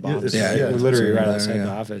one of the bombs. Yeah, We're it's literally right there, outside yeah.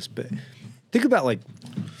 the office. But think about like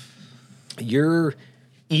your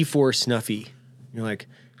E4 Snuffy. You're like,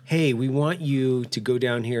 hey, we want you to go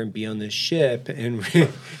down here and be on this ship, and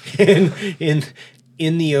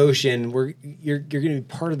in the ocean, you're going to be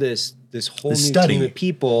part of this whole new study. team of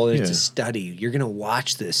people. And It's Yeah. a study. You're going to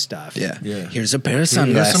watch this stuff. Yeah. Yeah. Here's a pair of Here's some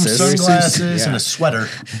sunglasses. sunglasses Yeah. and a sweater.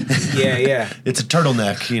 yeah. It's a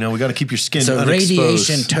turtleneck. We got to keep your skin It's a unexposed.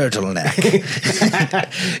 radiation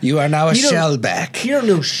turtleneck. You are now a You don't- shellback. You don't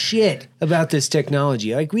know shit about this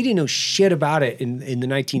technology. Like, we didn't know shit about it in the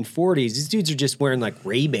 1940s. These dudes are just wearing like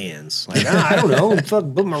Ray-Bans. Like, I don't know.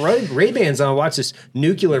 Fuck, put my Ray-Bans on and watch this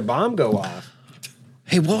nuclear bomb go off.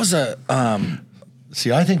 Hey, what was a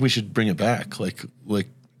See, I think we should bring it back. Like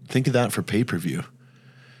think of that for pay-per-view.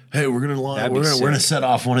 Hey, we're gonna That'd be we're gonna sick. set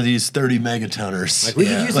off one of these 30 megatoners. Like, we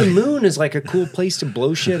could use the moon as like a cool place to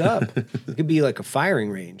blow shit up. It could be like a firing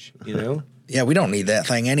range, Yeah, we don't need that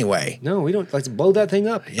thing anyway. No, we don't. Let's blow that thing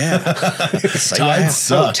up. Yeah. It's like, Tides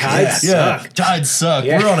suck. tides Yeah. suck. Tides suck.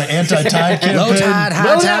 Yeah. We're on an anti-tide campaign. Low tide, high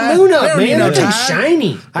Blow tide. that moon We up, don't need man. no That thing's tide.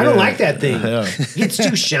 shiny. I don't like that thing. Yeah. It gets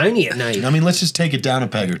too shiny at night. I mean, let's just take it down a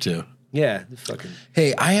peg or two. Yeah, fucking.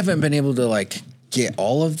 Hey, I haven't been able to get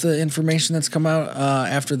all of the information that's come out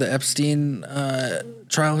after the Epstein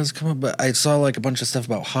trial has come up, but I saw a bunch of stuff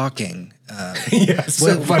about Hawking. Yeah,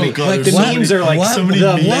 so What- funny. oh God, Like, the there's so memes many- are like what, some of many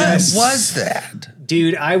the memes. what best. was that?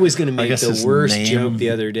 Dude, I was going to make guess the his worst name joke the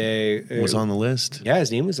other day. Was on the list. Yeah,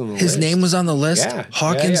 his name was on the His list. name was on the list. Yeah.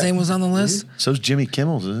 Hawkins' Yeah. name was on the list. So's Jimmy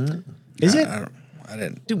Kimmel's, isn't it? Is it? I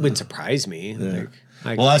didn't. Dude, wouldn't surprise me.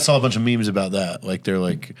 Well, I saw a bunch of memes about that. Like they're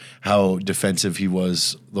like how defensive he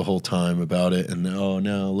was the whole time about it, and oh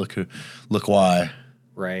no, look why.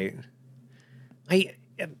 right. I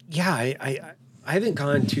haven't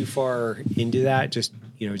gone too far into that. Just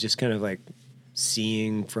kind of like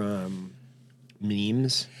seeing from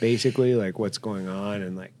memes, basically, like what's going on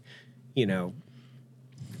and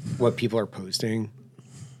what people are posting.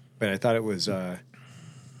 But I thought it was like,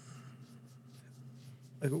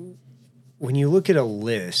 when you look at a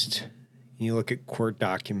list, and you look at court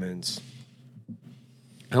documents,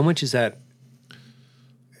 how much is that?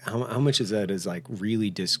 How much is that is like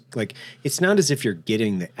really it's not as if you're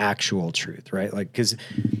getting the actual truth, right? Like, because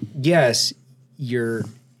yes, you're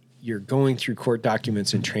going through court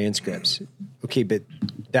documents and transcripts, okay, but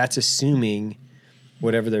that's assuming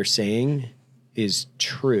whatever they're saying is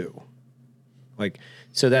true. Like,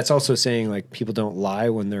 so that's also saying like people don't lie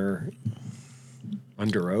when they're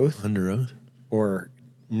under oath Under oath. or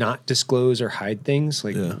not disclose or hide things.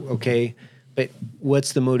 Like, Yeah. okay, But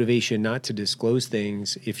what's the motivation not to disclose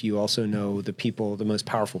things if you also know the most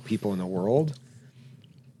powerful people in the world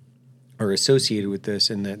are associated with this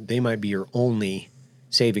and that they might be your only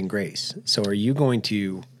saving grace? So are you going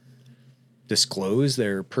to disclose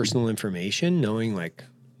their personal information knowing like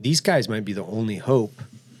these guys might be the only hope?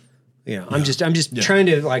 I'm just trying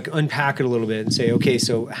to like unpack it a little bit and say, okay,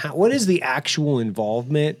 so what is the actual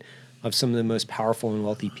involvement of some of the most powerful and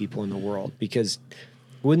wealthy people in the world? Because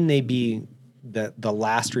wouldn't they be the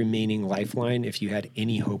last remaining lifeline if you had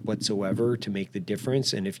any hope whatsoever to make the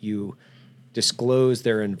difference? And if you disclose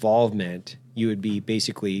their involvement, you would be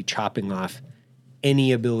basically chopping off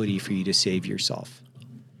any ability for you to save yourself.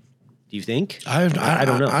 Do you think? I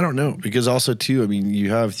don't know. I don't know, because also too, I mean,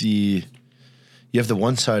 you have the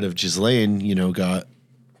one side of Ghislaine, got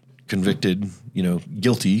convicted,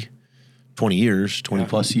 guilty, 20 years, 20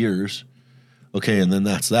 plus years. Okay, and then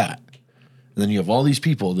that's that. And then you have all these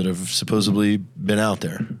people that have supposedly been out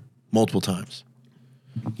there multiple times,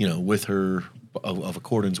 with her, of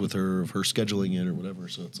accordance with her, of her scheduling it or whatever.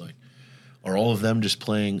 So it's like, are all of them just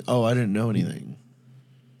playing, oh, I didn't know anything?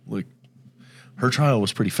 Like, her trial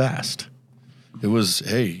was pretty fast. It was,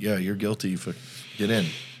 hey, yeah, you're guilty, get in.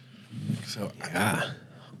 So yeah.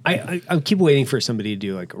 I keep waiting for somebody to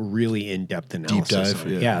do like a really in-depth analysis. Deep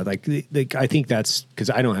dive. Yeah, like I think that's because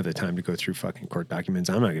I don't have the time to go through fucking court documents.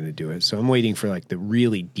 I'm not going to do it. So I'm waiting for like the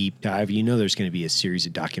really deep dive. There's going to be a series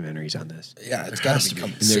of documentaries on this. Yeah, it's got to be.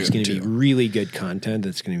 And there's going to be really good content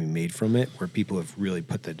that's going to be made from it where people have really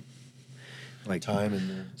put the time and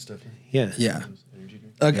the stuff. Yeah. Yeah.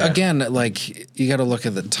 Again, like you got to look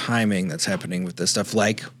at the timing that's happening with this stuff.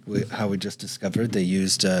 Like how we just discovered, they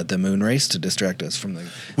used the moon race to distract us from the.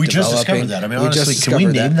 We just discovered that. I mean, honestly, can we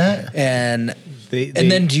name that? And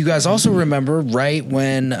then, do you guys also remember right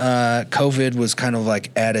when COVID was kind of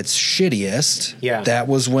like at its shittiest? Yeah, that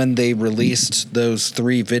was when they released those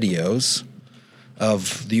 3 videos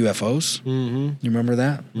of the UFOs. Mm-hmm. You remember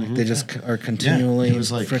that? Mm-hmm. Like they just are continually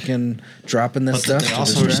like, freaking dropping this stuff. They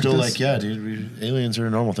also are still like, yeah, dude, aliens are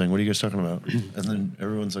a normal thing. What are you guys talking about? And then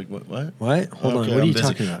everyone's like, what? What? Hold on. What are you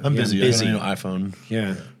talking about? I'm busy. I got a new iPhone.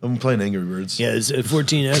 Yeah. I'm playing Angry Birds. Yeah,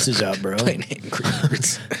 14S is out, bro. Playing Angry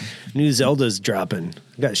Birds. New Zelda's dropping.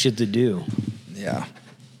 Got shit to do. Yeah.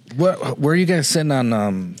 Where are you guys sitting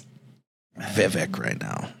on Vivek right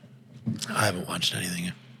now? I haven't watched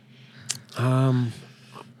anything. I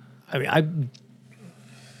mean, I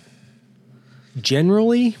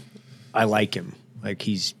generally like him. Like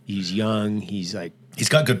he's young. He's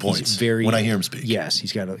got good points. When I hear him speak, yes,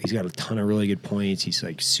 he's got a ton of really good points. He's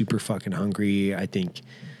like super fucking hungry. I think.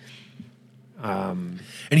 And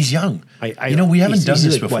he's young. We haven't done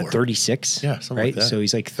this before. What, 36? Yeah, something right. like that. So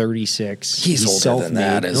he's like 36. He's older than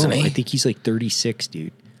that, isn't he? I think he's like 36,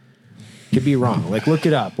 dude. Could be wrong. Like, look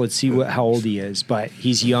it up. Let's see how old he is. But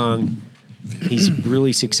he's young. He's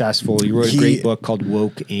really successful. He wrote a great book called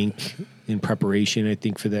Woke Inc. in preparation, I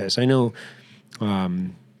think, for this. I know a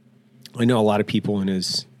lot of people in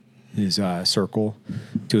his circle,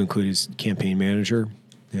 to include his campaign manager,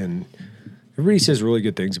 and everybody says really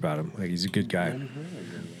good things about him. Like he's a good guy.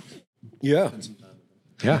 Yeah.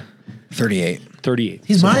 38.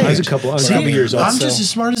 He's my age. I was a couple years old. I'm just as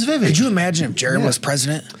smart as Vivek. Could you imagine if Jared was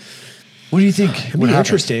president? What do you think? It'd be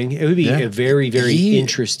interesting. It would be a very, very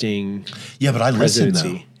interesting. Yeah, but I listen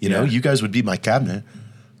presidency. though. You guys would be my cabinet.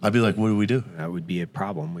 I'd be like, what do we do? That would be a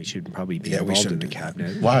problem. We should probably be involved in the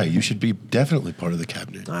cabinet. Why? You should be definitely part of the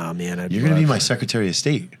cabinet. Oh man, you're going to be my Secretary of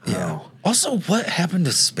State. Yeah. Oh. Also, what happened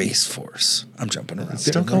to Space Force? I'm jumping around. It's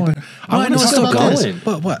still going. I know it's still going.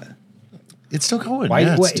 But what? It's still going. Why?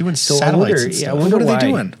 Yeah, it's doing satellites and stuff. What are they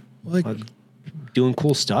doing? Like doing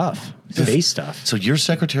cool stuff, space stuff. So you're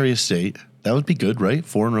Secretary of State. That would be good, right?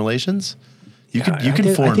 Foreign relations. You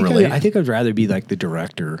can foreign relate. I think I'd rather be like the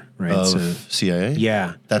director, right? Of CIA.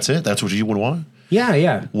 Yeah, that's it. That's what you would want.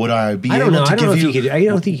 Yeah. Would I be I don't able know. to I don't give know you? If you could, I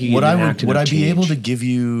don't think you could. Would I be able to give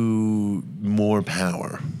you more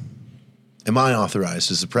power? Am I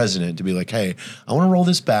authorized as the president to be like, hey, I want to roll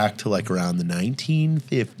this back to like around the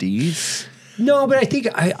 1950s? No, but I think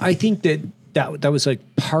that was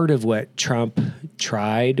like part of what Trump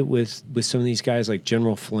tried with some of these guys, like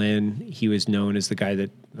General Flynn. He was known as the guy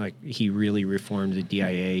that like he really reformed the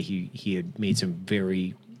DIA. He had made some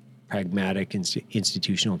very pragmatic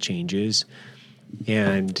institutional changes,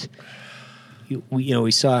 and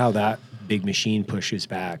we saw how that big machine pushes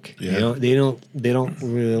back. Yeah. They don't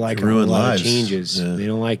really like a lot of changes. Yeah. They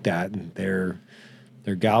don't like that. And they're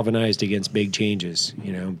galvanized against big changes.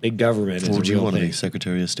 Big government is a real thing. Would you want to be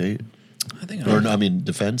Secretary of State? I think,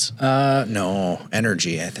 defense. No,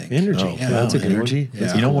 energy. I think energy. Oh, yeah, that's a good energy.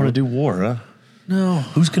 Yeah. You don't want to do war, huh? No.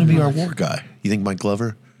 Who's going to be our war guy? You think Mike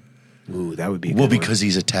Glover? Ooh, that would be a Well, good because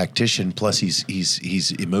he's a tactician, plus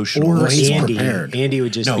he's emotional. one. Or he's Andy. prepared. Andy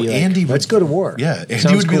would just No, be like, Andy let's would- go to war. Yeah, Andy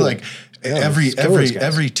Sounds would be cool. like Yeah, every let's kill those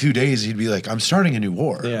guys. 2 days he'd be like, I'm starting a new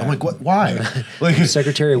war. Yeah. I'm like, what? Why? Like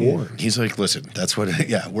Secretary of War. He's like, listen, that's what.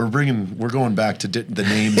 Yeah, we're going back to the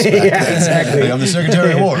names. Back Yeah, then. exactly. Like, I'm the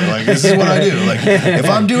Secretary of War. Like this is what I do. Like if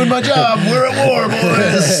I'm doing my job, we're at war,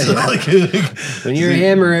 boys. like, When you're a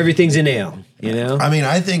hammer, everything's a nail. You know. I mean,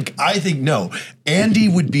 I think no. Andy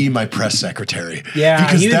would be my press secretary. Yeah,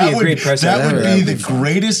 he would be a great press That would secretary. be That the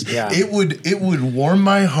greatest. Yeah. It would warm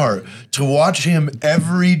my heart to watch him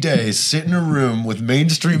every day sit in a room with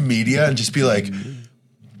mainstream media and just be like,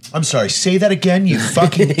 I'm sorry, say that again, you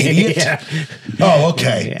fucking idiot. Yeah. Oh,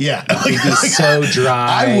 okay. Yeah. He'd be so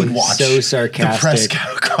dry. I would watch so the sarcastic. press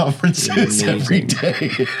conferences every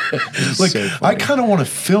day. Like, So I funny. kind of want to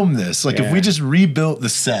film this. Like, if Yeah. we just rebuilt the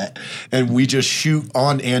set and we just shoot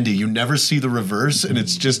on Andy, you never see the reverse, and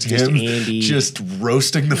it's just him Andy. just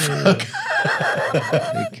roasting the fuck.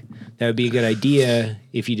 Like, that would be a good idea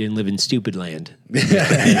if you didn't live in stupid land.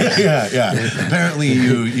 yeah. Apparently,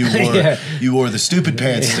 you wore the stupid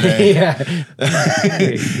pants today. Yeah.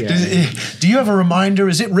 Yeah. Do you have a reminder?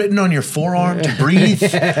 Is it written on your forearm to breathe? 3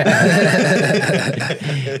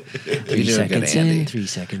 doing good, seconds Andy. in, 3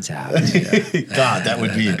 seconds out. God, that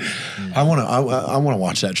would be. I want to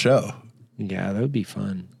watch that show. Yeah, that would be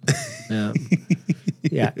fun. Yeah.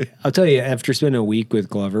 Yeah. I'll tell you, after spending a week with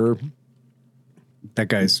Glover,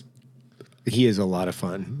 he is a lot of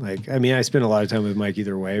fun. Like, I mean, I spent a lot of time with Mike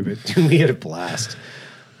either way, but we had a blast.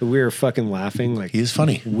 We were fucking laughing. Like, He is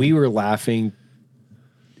funny. we were laughing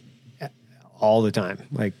all the time.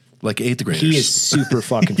 Like Like eighth graders. he is super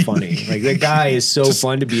fucking funny. Like that guy is so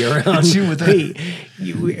fun to be around. you with that.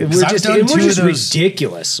 We're I've just, done and we're two of just those-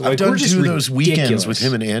 ridiculous. I've Like, done we're just 2 of those weekends ridiculous. with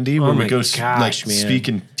him and Andy where Oh we my go gosh, man. speak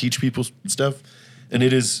and teach people stuff, and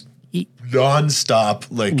it is He- nonstop.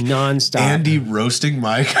 Like Nonstop. Andy roasting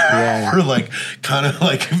Mike Yeah. for like kind of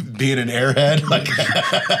like being an airhead. Like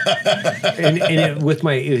and with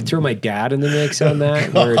throw my dad in the mix on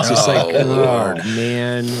that, where it's just like, oh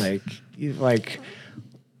man, like.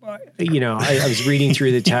 You know, I was reading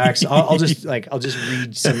through the text. I'll just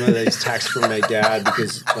read some of these texts from my dad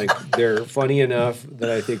because like they're funny enough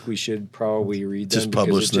that I think we should probably read them. just because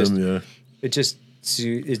publish them. Yeah. It just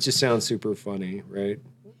sounds super funny, right?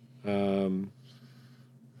 God,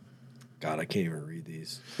 I can't even read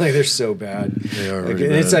these. Like they're so bad. They are Like, really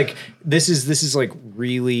and it's bad. like this is like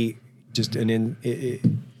really just an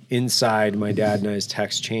inside my dad and I's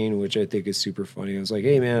text chain, which I think is super funny. I was like,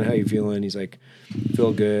 "Hey man, how you feeling?" He's like,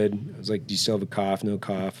 "Feel good." I was like, "Do you still have a cough?" No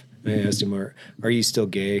cough. And I asked him, "Are you still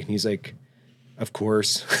gay?" And he's like, "Of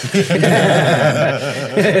course."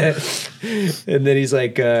 And then he's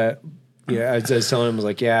like, I was telling him, I was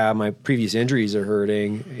like, "Yeah, my previous injuries are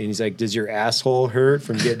hurting." And he's like, "Does your asshole hurt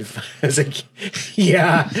from getting?" I was like,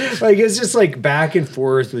 "Yeah." Like it's just like back and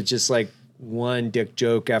forth with just like one dick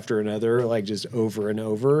joke after another, like just over and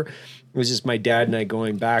over. It was just my dad and I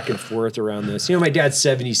going back and forth around this. You know, my dad's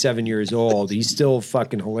 77 years old. He's still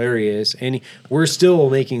fucking hilarious. And we're still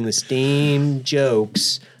making the same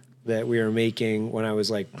jokes that we were making when I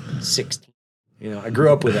was like 16. You know, I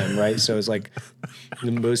grew up with him, right? So it's like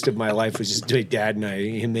most of my life was just my dad and I,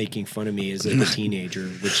 him making fun of me as like a teenager,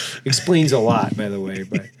 which explains a lot, by the way,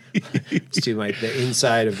 but it's to the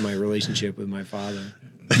inside of my relationship with my father.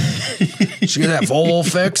 Did you get that Volvo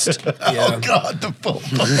fixed? Oh God, the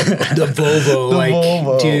Volvo. The Volvo, like,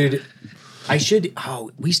 Volvo. dude, I should.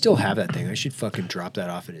 Oh, we still have that thing. I should fucking drop that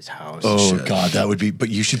off at his house. Oh God, that would be. But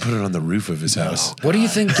you should put it on the roof of his house. What do you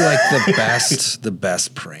think like the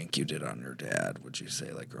best prank you did on your dad? Would you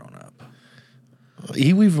say like growing up?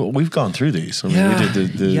 We've gone through these. I mean, we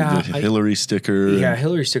did the Hillary sticker. Yeah,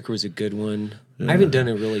 Hillary sticker was a good one. I haven't done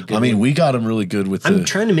a really good. I mean, one. we got him really good with I'm the.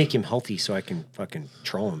 trying to make him healthy so I can fucking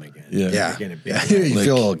troll him again. Yeah. Again, You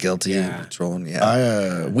feel a little guilty Yeah. trolling.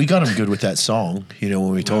 Yeah. we got him good with that song. You know,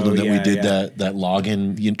 when we told him that we did that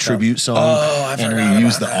login tribute song, I and forgot we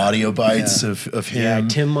used about the audio bites of Yeah, him.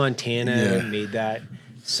 Tim Montana Yeah. made that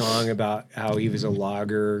song about how he was a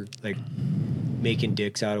logger, like making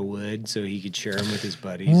dicks out of wood so he could share them with his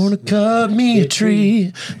buddies. Wanna cut me a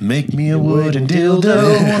tree, make me a wooden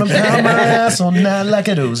dildo. Wanna pound my ass all night like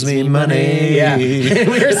it owes me money. Yeah, we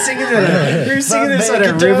were singing that. We were singing this on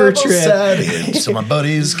a river trip. So my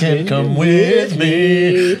buddies can come with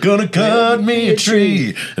me. Gonna cut me a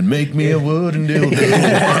tree and make me a wooden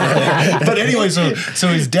dildo. But anyway, so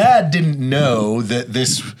his dad didn't know that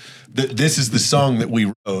this this is the song that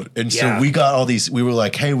we wrote. And so we got all these, we were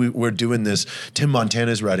like, hey, we're doing this. Tim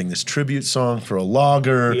Montana's writing this tribute song for a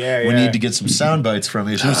logger. We need to get some sound bites from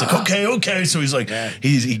you. So he was like, okay. So he's like,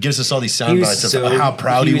 he gives us all these sound bites of how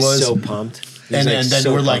proud he was. So pumped. And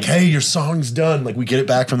then we're like, hey, your song's done. Like, we get it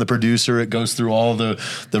back from the producer. It goes through all the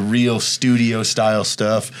real studio style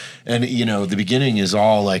stuff. And, you know, the beginning is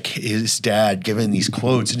all like his dad giving these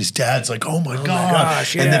quotes. And his dad's like, oh my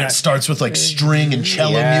gosh. And then it starts with like string and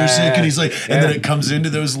cello music. And he's like, and then it comes into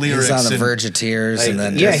those lyrics. He's on the verge of tears. Like, and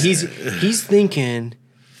then he's thinking,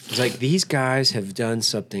 it's like, these guys have done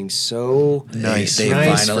something so nice. They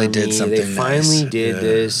finally did something They finally did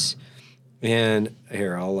this. And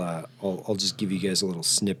here, I'll just give you guys a little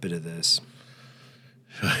snippet of this.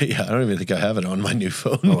 Yeah, I don't even think I have it on my new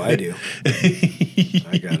phone. Oh, I do.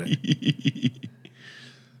 I got it.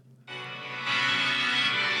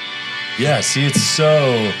 Yeah, see, it's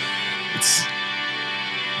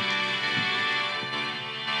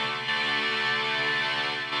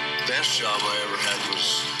best job I ever had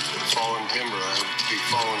was falling timber. I'd be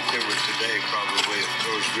falling timber today probably if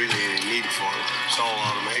there was really any need for it. It's all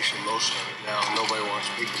automation, most of it now. Nobody wants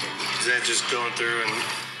big timber. Is that just going through and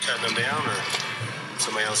cutting them down, or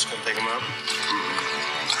somebody else going to pick them up?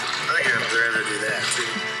 I think I'd rather do that too.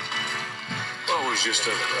 Well, it was just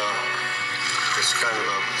it's kind of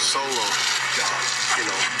a solo job. You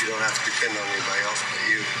know, you don't have to depend on anybody else but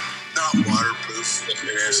you. Not waterproof in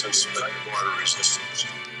essence, but water resistant.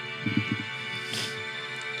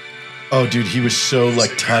 Oh, dude, he was so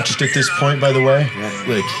like touched at this point. By the way,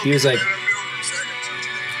 like he was like, "Oh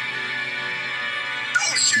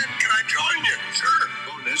shit, can I join you?" Sure.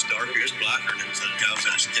 Oh, it's darker, it's blacker than the cows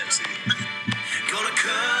I can't see. Gonna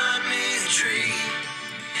cut me a tree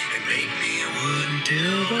and make me a wooden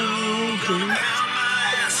dildo. Gonna pound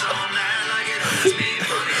my ass all night like it owes me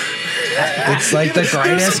money. it's like the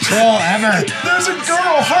greatest troll ever. there's a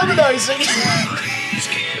girl harmonizing. Please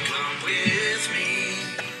can't come with me.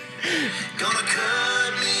 Gonna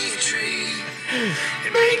cut me a tree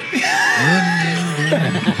and make me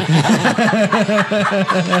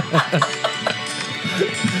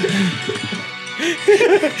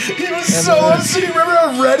He was so upset. Remember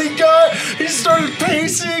how red he got? He started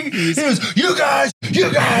pacing. He was, you guys. He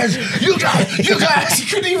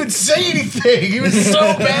couldn't even say anything. He was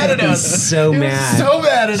so mad at us. so mad. So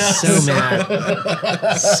mad at us.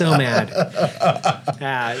 So mad.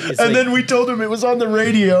 And then we told him it was on the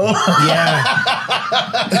radio. Yeah.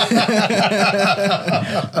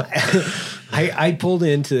 I pulled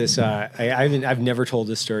into this. I've never told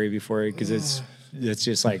this story before because it's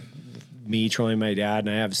just like me trolling my dad,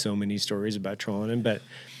 and I have so many stories about trolling him. But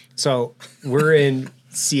so we're in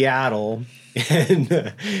Seattle, and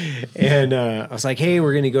I was like, hey,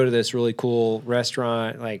 we're gonna go to this really cool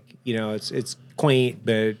restaurant. Like, you know, it's quaint,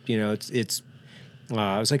 but you know, it's.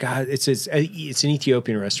 I was like, it's an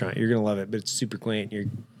Ethiopian restaurant. You're gonna love it, but it's super quaint. You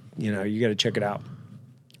got to check it out.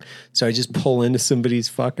 So I just pull into somebody's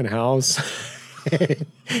fucking house. And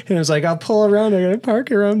I was like, I'll pull around. I gotta park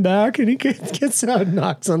around back. And he gets out and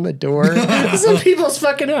knocks on the door. Some people's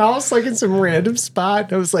fucking house, like in some random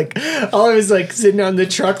spot. I was like sitting on the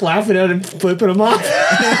truck laughing at him, flipping him off.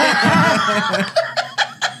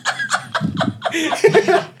 He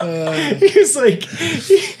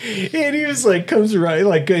was like, comes right,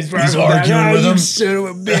 like He's arguing with him. Son of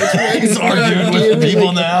a bitch. He's arguing with the people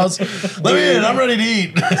in the house. Let me in. I'm ready to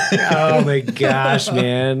eat. Oh my gosh,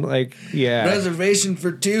 man! Like, yeah, Reservation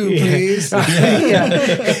for two, please. yeah.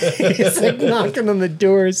 He's like knocking on the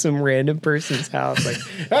door of some random person's house. Like,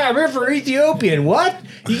 I'm here for Ethiopian. What?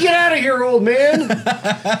 You get out of here, old man.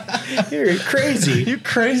 You're crazy. You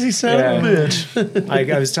crazy son of a bitch. Like,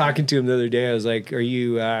 I was talking to him the other day. I was like, are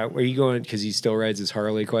you going, because he still rides his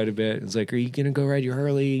Harley quite a bit. It's like, are you going to go ride your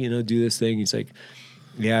Harley, do this thing? He's like,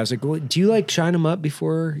 yeah. I was like, well, do you like shine them up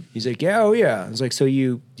before? He's like, yeah, oh yeah. I was like, so do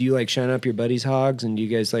you like shine up your buddies' hogs, and do you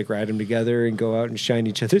guys like ride them together and go out and shine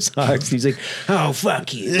each other's hogs? He's like, oh,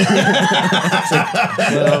 fuck you. It's like,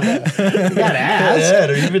 well, you gotta ask. Yeah,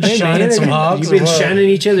 have you been shining some hogs? You've been shining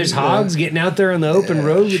each other's hogs, getting out there on the open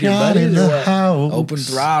road with your buddies? Open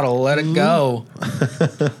throttle, let it go.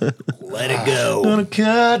 Let it go. Gonna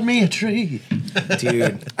cut me a tree.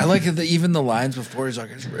 Dude. I like that even the lines before he's like,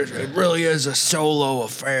 it really is a solo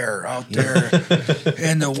affair out there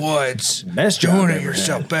in the woods. Best job doing I it ever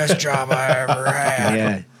yourself. Best job I ever had.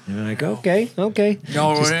 Yeah. You're like, okay. No,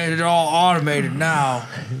 it's all automated now.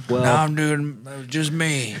 Well, now I'm doing just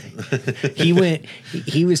me.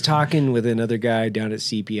 He was talking with another guy down at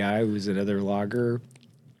CPI, who was another logger,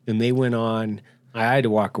 and they went on I had to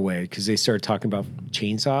walk away because they started talking about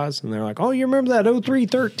chainsaws, and they're like, "Oh, you remember that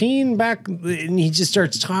 0313 back?" And he just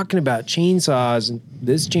starts talking about chainsaws and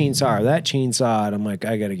this chainsaw or that chainsaw, and I'm like,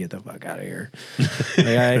 I gotta get the fuck out of here.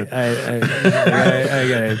 Like,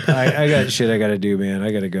 I got shit I gotta do, man.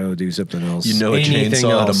 I gotta go do something else. You know, a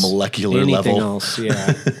chainsaw at a molecular anything level. else,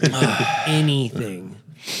 yeah, anything.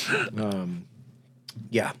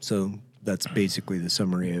 Yeah, so that's basically the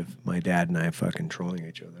summary of my dad and I fucking trolling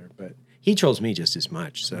each other, but. He trolls me just as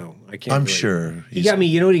much, so I can't. I'm really, sure. He got me.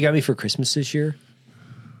 You know what he got me for Christmas this year?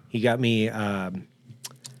 He got me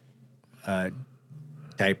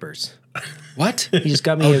diapers. What? He just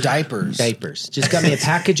got me diapers. Diapers. Just got me a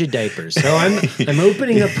package of diapers. So I'm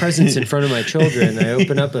opening up presents in front of my children. I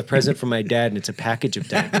open up a present from my dad, and it's a package of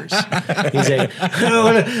diapers. He's like,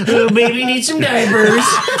 "Oh, baby needs some diapers."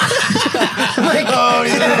 I'm like, Oh,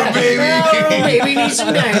 yeah, baby. "Oh, baby needs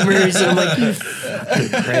some diapers." And I'm like, "You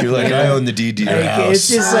fucking You're like, I own the deed to your house. It's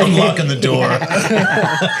just like I'm locking the door.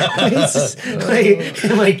 it's just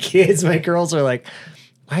like, my kids, my girls are like,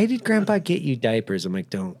 "Why did Grandpa get you diapers?" I'm like,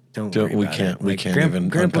 "Don't worry we about can't- it." we Like, can't even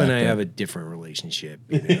Grandpa and I unpack that. have a different relationship.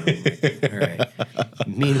 You know? I'm like, all right.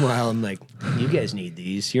 Meanwhile, I'm like, "You guys need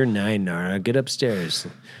these. You're 9, Nara. Get upstairs."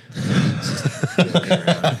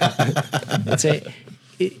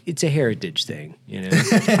 It's a heritage thing, you know.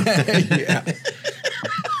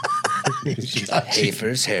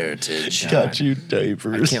 Hafer's heritage. Got you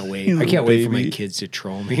diapers. I can't wait. I can't wait for my kids to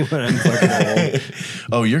troll me when I'm fucking old.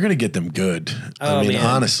 Oh, you're gonna get them good. Oh, I mean, man.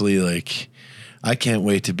 honestly, like, I can't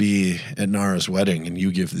wait to be at Nara's wedding and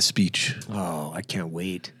you give the speech. Oh, I can't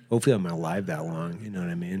wait. Hopefully I'm alive that long. You know what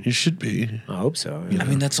I mean? You should be. I hope so. I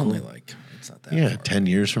mean, that's only like, it's not that. Yeah, far. 10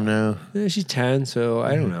 years from now. Yeah, she's 10, so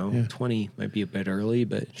I don't know. 20 might be a bit early,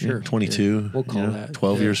 but sure. 22. We'll call you know, that.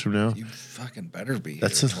 12 years from now. You fucking better be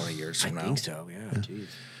That's here a- 20 years I from now. think so, yeah. Jeez.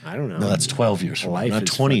 I don't know. No, that's 12 years from now. Life Not is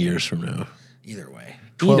 20 fucking- years from now. Either way,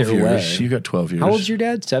 12 Either years. way. You got 12 years. How old's your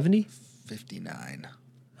dad? 70? 59.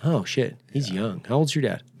 Oh, shit. He's young. How old's your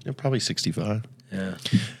dad? Yeah, probably 65. Yeah.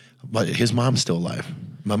 But his mom's still alive.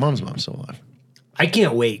 My mom's still alive. I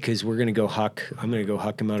can't wait because we're gonna go huck. I'm gonna go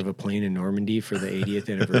huck him out of a plane in Normandy for the 80th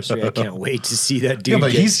anniversary. I can't wait to see that dude. Yeah,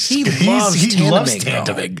 but get- he loves loves tandeming,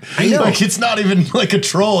 though. tandeming. I know. Like, it's not even like a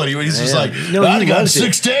troll anyway. He's just like, No, I he got loves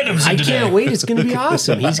 6 it. tandems in I today. can't wait. It's gonna be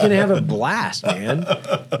awesome. He's gonna have a blast, man.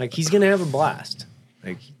 Like he's gonna have a blast.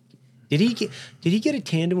 Like, did he get a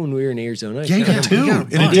tandem when we were in Arizona? I Yeah, he can't got remember.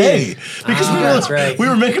 2 in a day. Because that's right. we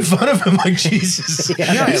were making fun of him like, Jesus.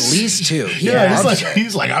 Yeah, at least 2. Yeah,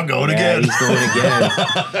 he's like, I'm going Yeah, again. he's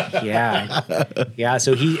going again. Yeah.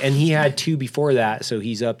 So he had 2 before that, so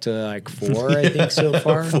he's up to like 4, I think, so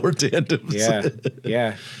far. 4 tandems.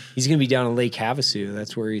 Yeah. He's gonna be down in Lake Havasu.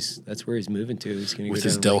 That's where he's moving to. He's gonna With go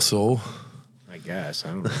his down Del Lake- Sol. I guess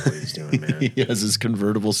I don't know what he's doing, man. He has his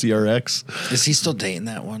convertible CRX. Is he still dating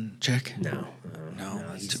that one chick? No,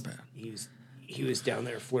 That's too bad. he was down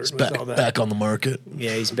there flirting with all that. Back on the market.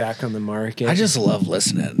 Yeah, he's back on the market. I just love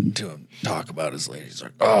listening to him talk about his lady. He's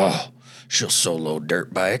like, oh, she'll solo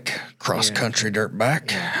dirt bike, cross country dirt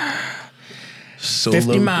bike, Solo.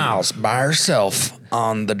 50 miles by herself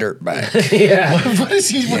on the dirt bike. What is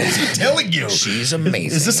he telling you? She's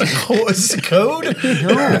amazing. Is this a code?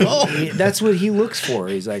 no, that's what he looks for.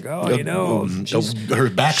 He's like, oh, Her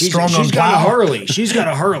back strong on she's got a plow. Harley. She's got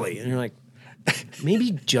a Harley, and you're like,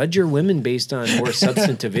 maybe judge your women based on more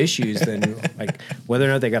substantive issues than like whether or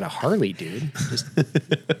not they got a Harley, dude. Just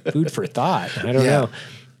food for thought. I don't know.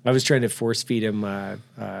 I was trying to force feed him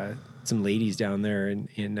some ladies down there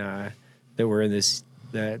in that were in this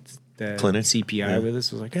the Clinic? CPI with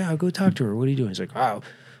us. I was like, yeah, I'll go talk to her. What are you doing? He's like, oh,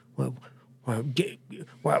 well,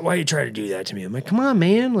 why you try to do that to me? I'm like, come on,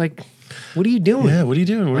 man. Like, what are you doing? Yeah, what are you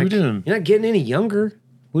doing? What are we doing? You're not getting any younger.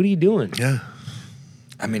 What are you doing? Yeah.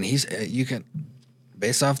 I mean, you can,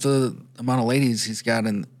 based off the amount of ladies he's got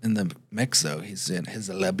in the mix, though, his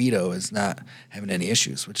libido is not having any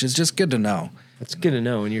issues, which is just good to know. That's good to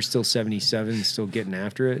know. And you're still 77, still getting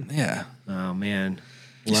after it. Yeah. Oh man,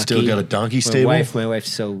 You still got a donkey My stable?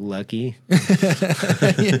 wife's so lucky.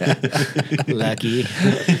 Lucky.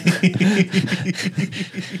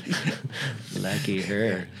 Lucky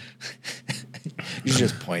her. You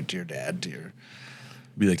just point to your dad, to your.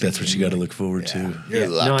 Be like, that's what you got to look forward to. You're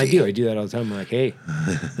lucky. No, I do. I do that all the time. I'm like, hey,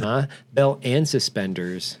 belt and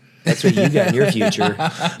suspenders. That's what you got in your future.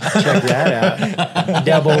 Check that out.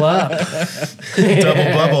 Double up. Double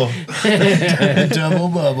bubble. Double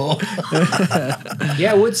bubble.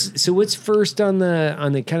 Yeah. What's first on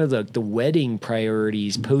the kind of the wedding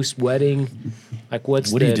priorities post wedding? Like, What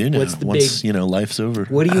do you do now? What's the Once, big? life's over.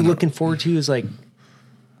 What are you looking forward to? Is like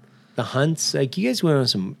the hunts, like you guys went on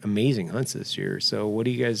some amazing hunts this year. So what are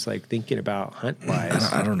you guys like thinking about hunt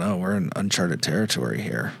wise? I don't know. We're in uncharted territory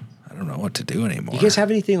here. I don't know what to do anymore. You guys have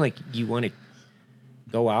anything like you want to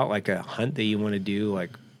go out, like a hunt that you want to do, like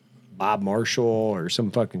Bob Marshall or some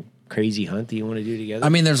fucking crazy hunt that you want to do together? I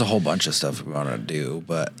mean, there's a whole bunch of stuff we want to do,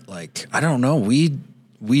 but like, I don't know. We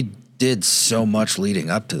did so much leading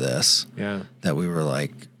up to this that we were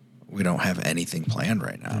like, we don't have anything planned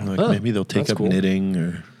right now. Like maybe they'll take up knitting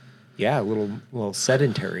or a little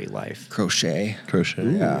sedentary life. Crochet.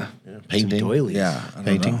 Yeah. Painting. Some doilies. Yeah. I don't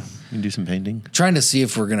Painting. know. You can do some painting. Trying to see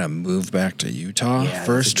if we're gonna move back to Utah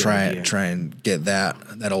first. That's a good Try and get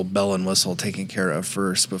that old bell and whistle taken care of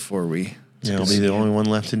first before we. Yeah, I'll be the only one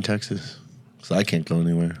left in Texas, so I can't go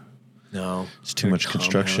anywhere. No, It's too much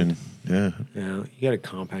construction. Yeah. Yeah, you got a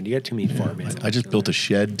compound. You got too many farm animals. I just built a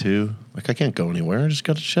shed too. Like I can't go anywhere. I just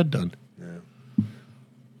got a shed done.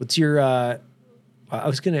 What's your? I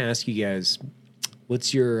was going to ask you guys,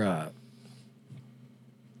 what's your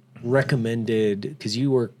recommended? Because you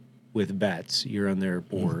work with vets, you're on their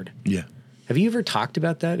board. Yeah. Have you ever talked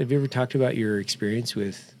about that? Have you ever talked about your experience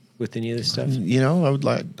with any of this stuff? You know,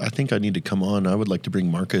 I think I need to come on. I would like to bring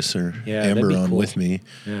Marcus or that'd Amber be on cool. with me,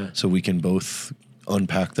 Yeah. so we can both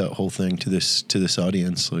unpack that whole thing to this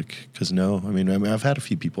audience. Like, because I've had a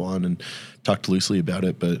few people on and talked loosely about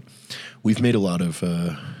it, but we've made a lot of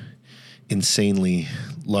insanely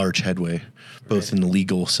large headway, both in the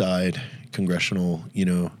legal side, congressional,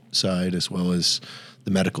 side, as well as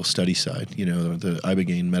the medical study side. The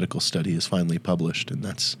Ibogaine medical study is finally published, and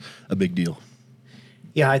that's a big deal.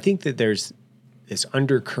 Yeah, I think that there's this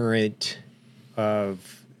undercurrent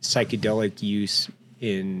of psychedelic use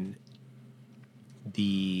in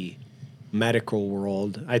the medical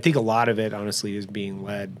world. I think a lot of it, honestly, is being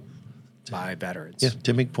led by veterans. Yeah,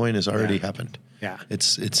 tipping point has already happened. Yeah.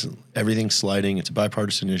 It's everything's sliding. It's a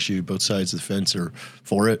bipartisan issue. Both sides of the fence are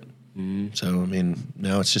for it. Mm-hmm. So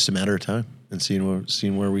now it's just a matter of time and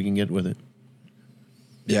seeing where we can get with it.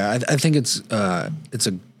 Yeah, I think it's a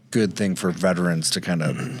good thing for veterans to kind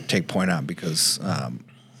of take point on because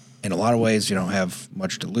in a lot of ways you don't have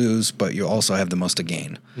much to lose, but you also have the most to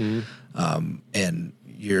gain. Mm-hmm. And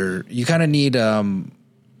you kind of need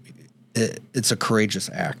it's a courageous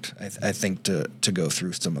act, I think, to go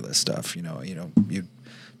through some of this stuff. You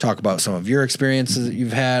talk about some of your experiences that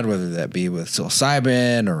you've had, whether that be with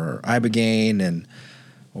psilocybin or Ibogaine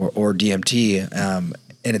or DMT.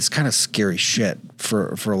 And it's kind of scary shit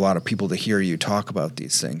for a lot of people to hear you talk about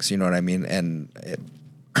these things. You know what I mean?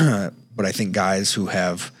 But I think guys who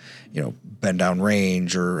have, been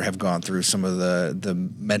downrange or have gone through some of the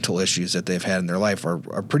mental issues that they've had in their life are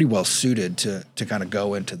pretty well suited to kind of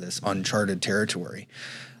go into this uncharted territory.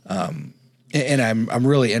 And I'm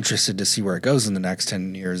really interested to see where it goes in the next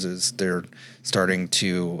 10 years as they're starting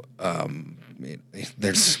to,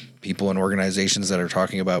 there's people and organizations that are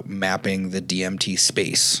talking about mapping the DMT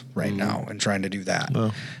space right now and trying to do that.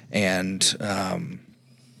 Wow. And,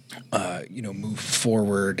 move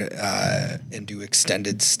forward and do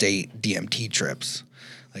extended state DMT trips.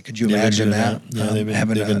 Like, could you imagine that? Yeah, they've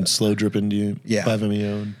been slow dripping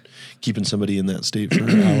 5-MeO and keeping somebody in that state for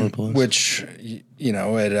an hour plus. Which, could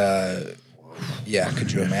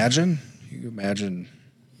you imagine? You imagine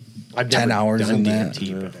I've 10 hours done in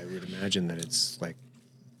DMT, that? but I would imagine that it's like,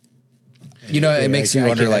 it makes me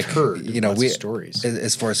wonder, like, heard lots of stories.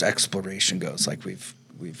 As far as exploration goes, like we've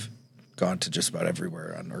gone to just about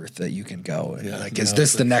everywhere on Earth that you can go. And is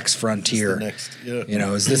this the next frontier?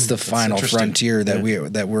 Is this the final frontier that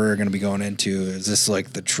we're going to be going into? Is this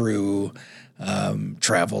like the true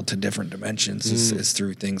travel to different dimensions? Is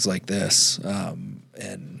through things like this,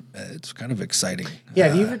 and it's kind of exciting. Yeah,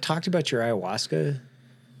 have you ever talked about your ayahuasca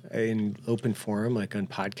in open forum, like on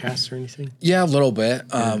podcasts or anything? Yeah, a little bit.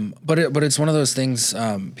 But it's one of those things.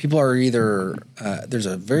 People are either there's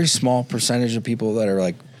a very small percentage of people that are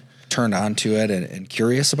like turned on to it and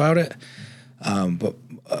curious about it. But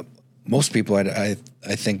most people, I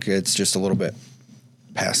think it's just a little bit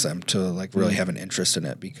past them to like really have an interest in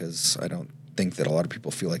it, because I don't think that a lot of people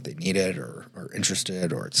feel like they need it or are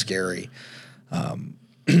interested or it's scary.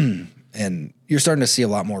 And you're starting to see a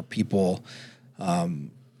lot more people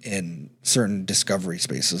in certain discovery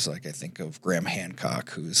spaces. Like I think of Graham Hancock,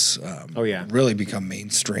 who's really become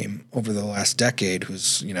mainstream over the last decade,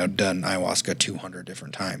 who's done ayahuasca 200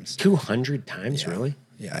 different times. 200 times, really?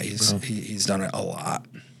 Yeah, he's done it a lot.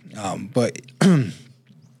 But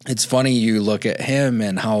it's funny, you look at him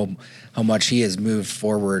and how much he has moved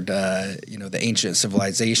forward. The ancient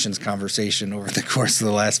civilizations conversation over the course of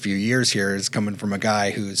the last few years here is coming from a guy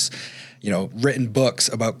who's written books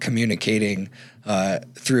about communicating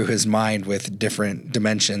through his mind with different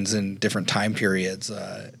dimensions and different time periods.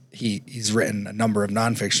 He's written a number of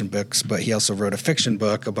nonfiction books, but he also wrote a fiction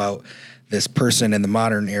book about this person in the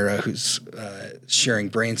modern era who's sharing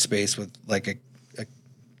brain space with like a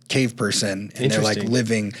cave person, and they're like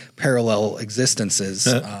living parallel existences.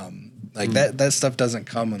 That stuff doesn't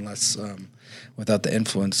come unless without the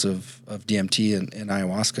influence of DMT and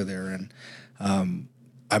ayahuasca there. And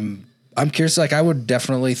I'm curious. Like, I would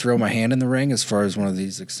definitely throw my hand in the ring as far as one of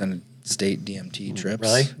these extended state DMT trips.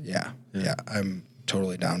 Really? Yeah. I'm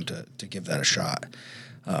totally down to give that a shot.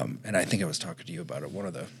 And I think I was talking to you about it.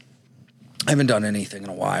 I haven't done anything in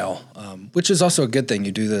a while, which is also a good thing.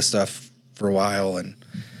 You do this stuff for a while,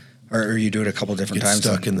 or you do it a couple different times.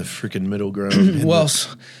 Stuck in the freaking middle ground. Well,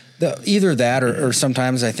 either that, or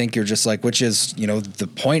sometimes I think you're just like, which is, the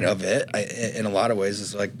point of it in a lot of ways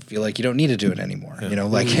is like, feel like you don't need to do it anymore.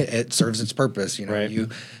 It serves its purpose. Right.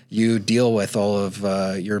 You deal with all of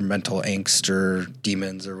your mental angst or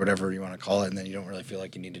demons or whatever you want to call it, and then you don't really feel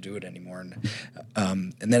like you need to do it anymore.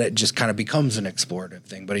 And then it just kind of becomes an explorative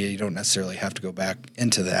thing, but you don't necessarily have to go back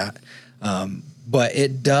into that. But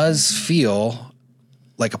it does feel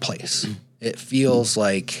like a place. It feels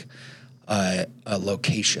like a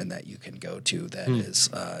location that you can go to that is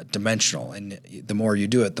dimensional. And the more you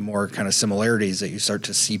do it, the more kind of similarities that you start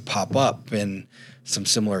to see pop up in some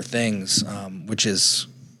similar things, which is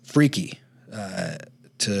freaky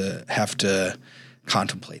to have to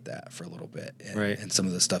contemplate that for a little bit. And some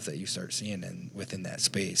of the stuff that you start seeing within that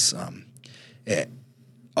space, it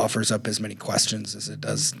offers up as many questions as it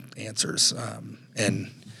does answers. And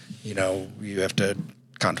you have to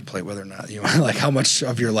contemplate whether or not you want, like, how much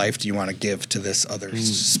of your life do you want to give to this other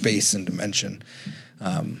space and dimension,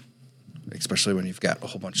 especially when you've got a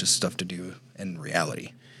whole bunch of stuff to do in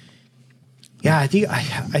reality. Yeah, I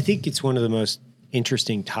think it's one of the most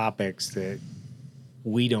interesting topics that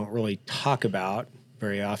we don't really talk about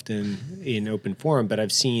very often in open forum, but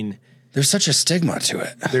I've seen there's such a stigma to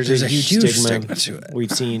it. There's a huge stigma to it.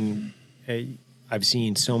 I've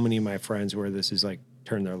seen so many of my friends where this is like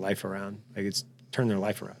turned their life around. Like, it's turned their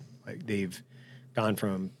life around. Like, they've gone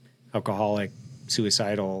from alcoholic,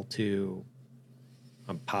 suicidal to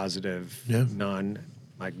a positive,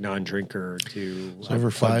 non-drinker to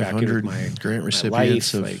over 500 grant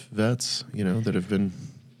recipients of vets, that have been.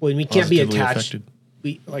 Well, and we can't be attached.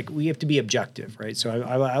 Affected. We have to be objective, right? So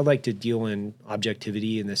I like to deal in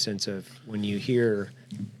objectivity in the sense of when you hear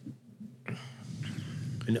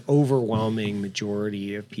an overwhelming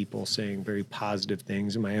majority of people saying very positive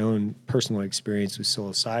things. And my own personal experience with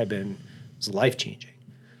psilocybin was life-changing.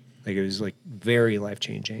 Like, it was like very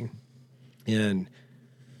life-changing. And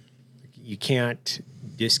you can't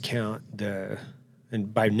discount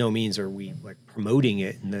and by no means are we like promoting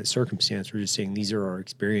it in that circumstance. We're just saying these are our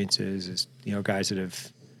experiences as, guys that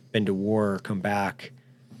have been to war, come back,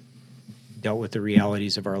 dealt with the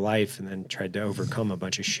realities of our life, and then tried to overcome a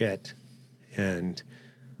bunch of shit. And,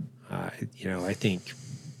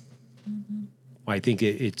 I think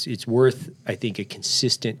it's worth, a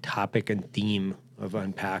consistent topic and theme of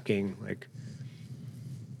unpacking, like,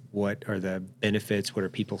 what are the benefits? What are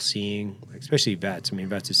people seeing? Like, especially vets. I mean,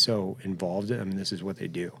 vets is so involved. I mean, this is what they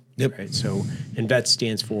do. Yep. Right. So, and vets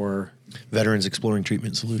stands for Veterans Exploring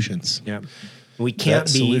Treatment Solutions. Yep. We can't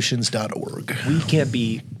Vetsolutions.org. We can't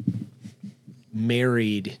be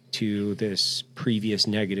married to this previous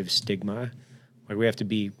negative stigma. Like, we have to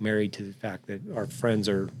be married to the fact that our friends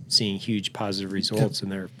are seeing huge positive results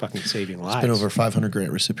and they're fucking saving lives. There's been over 500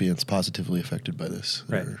 grant recipients positively affected by this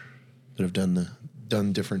that have done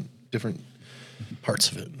different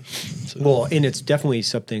parts of it. So. Well, and it's definitely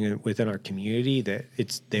something within our community that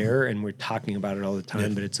it's there, and we're talking about it all the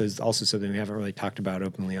time. But it's also something we haven't really talked about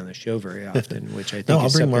openly on the show very often. Which I think I'll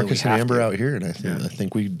bring Marcus and Amber out here, and I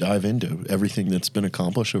think we dive into everything that's been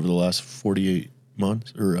accomplished over the last 48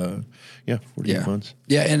 months, or 48 months.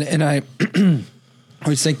 Yeah, and I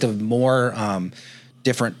always think the more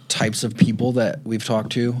different types of people that we've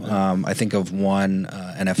talked to. I think of one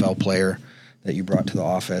NFL player that you brought to the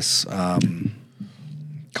office a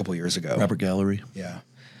couple years ago. Robert Gallery. Yeah.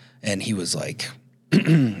 And he was like,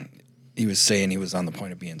 he was saying he was on the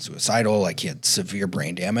point of being suicidal, like he had severe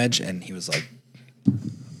brain damage, and he was like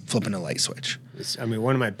flipping a light switch.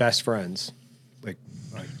 One of my best friends, like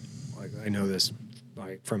I know this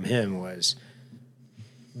from him,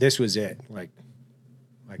 this was it. Like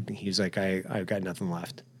he was like, I've got nothing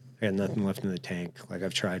left. I got nothing left in the tank. Like,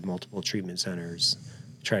 I've tried multiple treatment centers,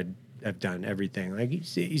 I've done everything. Like,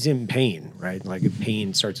 he's in pain, right? Like,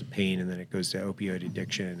 pain starts with pain, and then it goes to opioid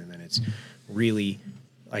addiction, and then it's really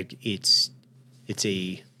like it's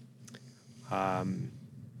a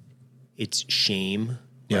it's shame,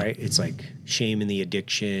 Yeah. right? It's like shame in the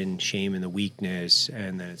addiction, shame in the weakness,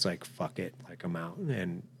 and then it's like, fuck it, like I'm out.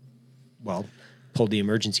 And well, pulled the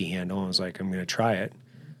emergency handle and was like, I'm going to try it,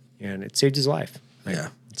 and it saved his life. Like, Yeah,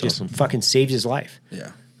 it's just fucking saved his life.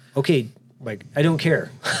 Yeah. Okay, like I don't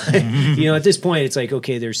care. You know, at this point, it's like,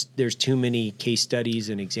 okay, there's too many case studies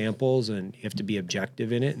and examples, and you have to be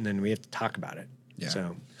objective in it, and then we have to talk about it. Yeah.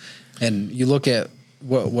 So, And you look at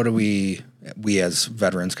what do we as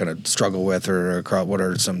veterans kind of struggle with, or what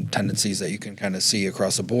are some tendencies that you can kind of see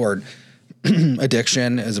across the board?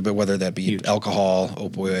 Addiction is a bit, whether that be Huge. alcohol,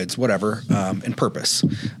 opioids, whatever, and purpose.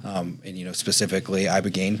 And, you know, specifically,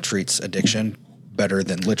 Ibogaine treats addiction better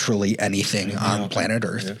than literally anything on planet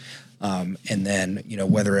Earth. Yeah. And then, you know,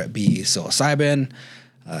 whether it be psilocybin,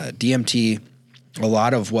 DMT, a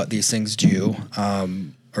lot of what these things do,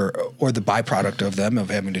 or the byproduct of them, of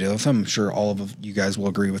having to deal with them, I'm sure all of you guys will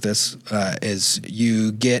agree with this, is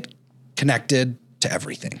you get connected to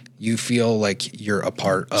everything. You feel like you're a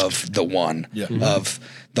part of the one, of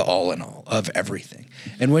the all in all, of everything.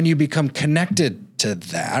 And when you become connected to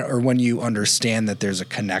that, or when you understand that there's a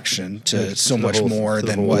connection to so much more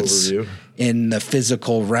than what's in the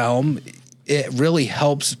physical realm, it really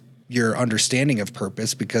helps your understanding of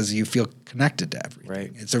purpose, because you feel connected to everything.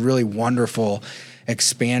 Right. It's a really wonderful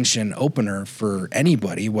expansion opener for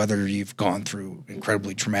anybody, whether you've gone through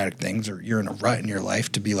incredibly traumatic things or you're in a rut in your life,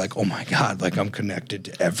 to be like, oh my God, like I'm connected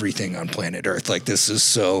to everything on planet Earth. Like, this is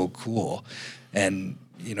so cool. And,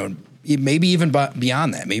 you know, maybe even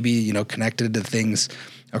beyond that, maybe, you know, connected to things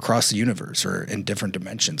across the universe or in different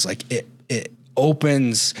dimensions. Like it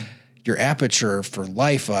opens your aperture for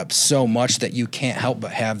life up so much that you can't help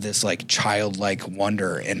but have this like childlike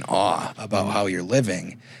wonder and awe about how you're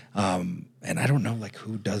living. And I don't know, like,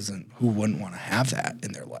 who wouldn't want to have that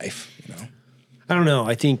in their life, you know? I don't know.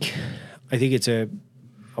 I think it's a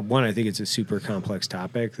super complex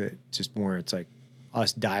topic that just more, it's like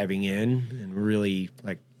us diving in and really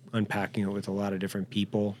like unpacking it with a lot of different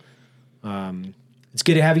people. It's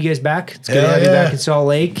good to have you guys back. It's good to have you back in Salt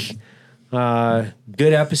Lake.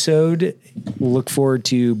 Good episode. We'll look forward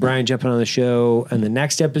to Brian jumping on the show in the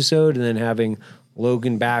next episode, and then having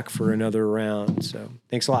Logan back for another round. So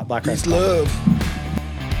thanks a lot, Black Rifle. Love.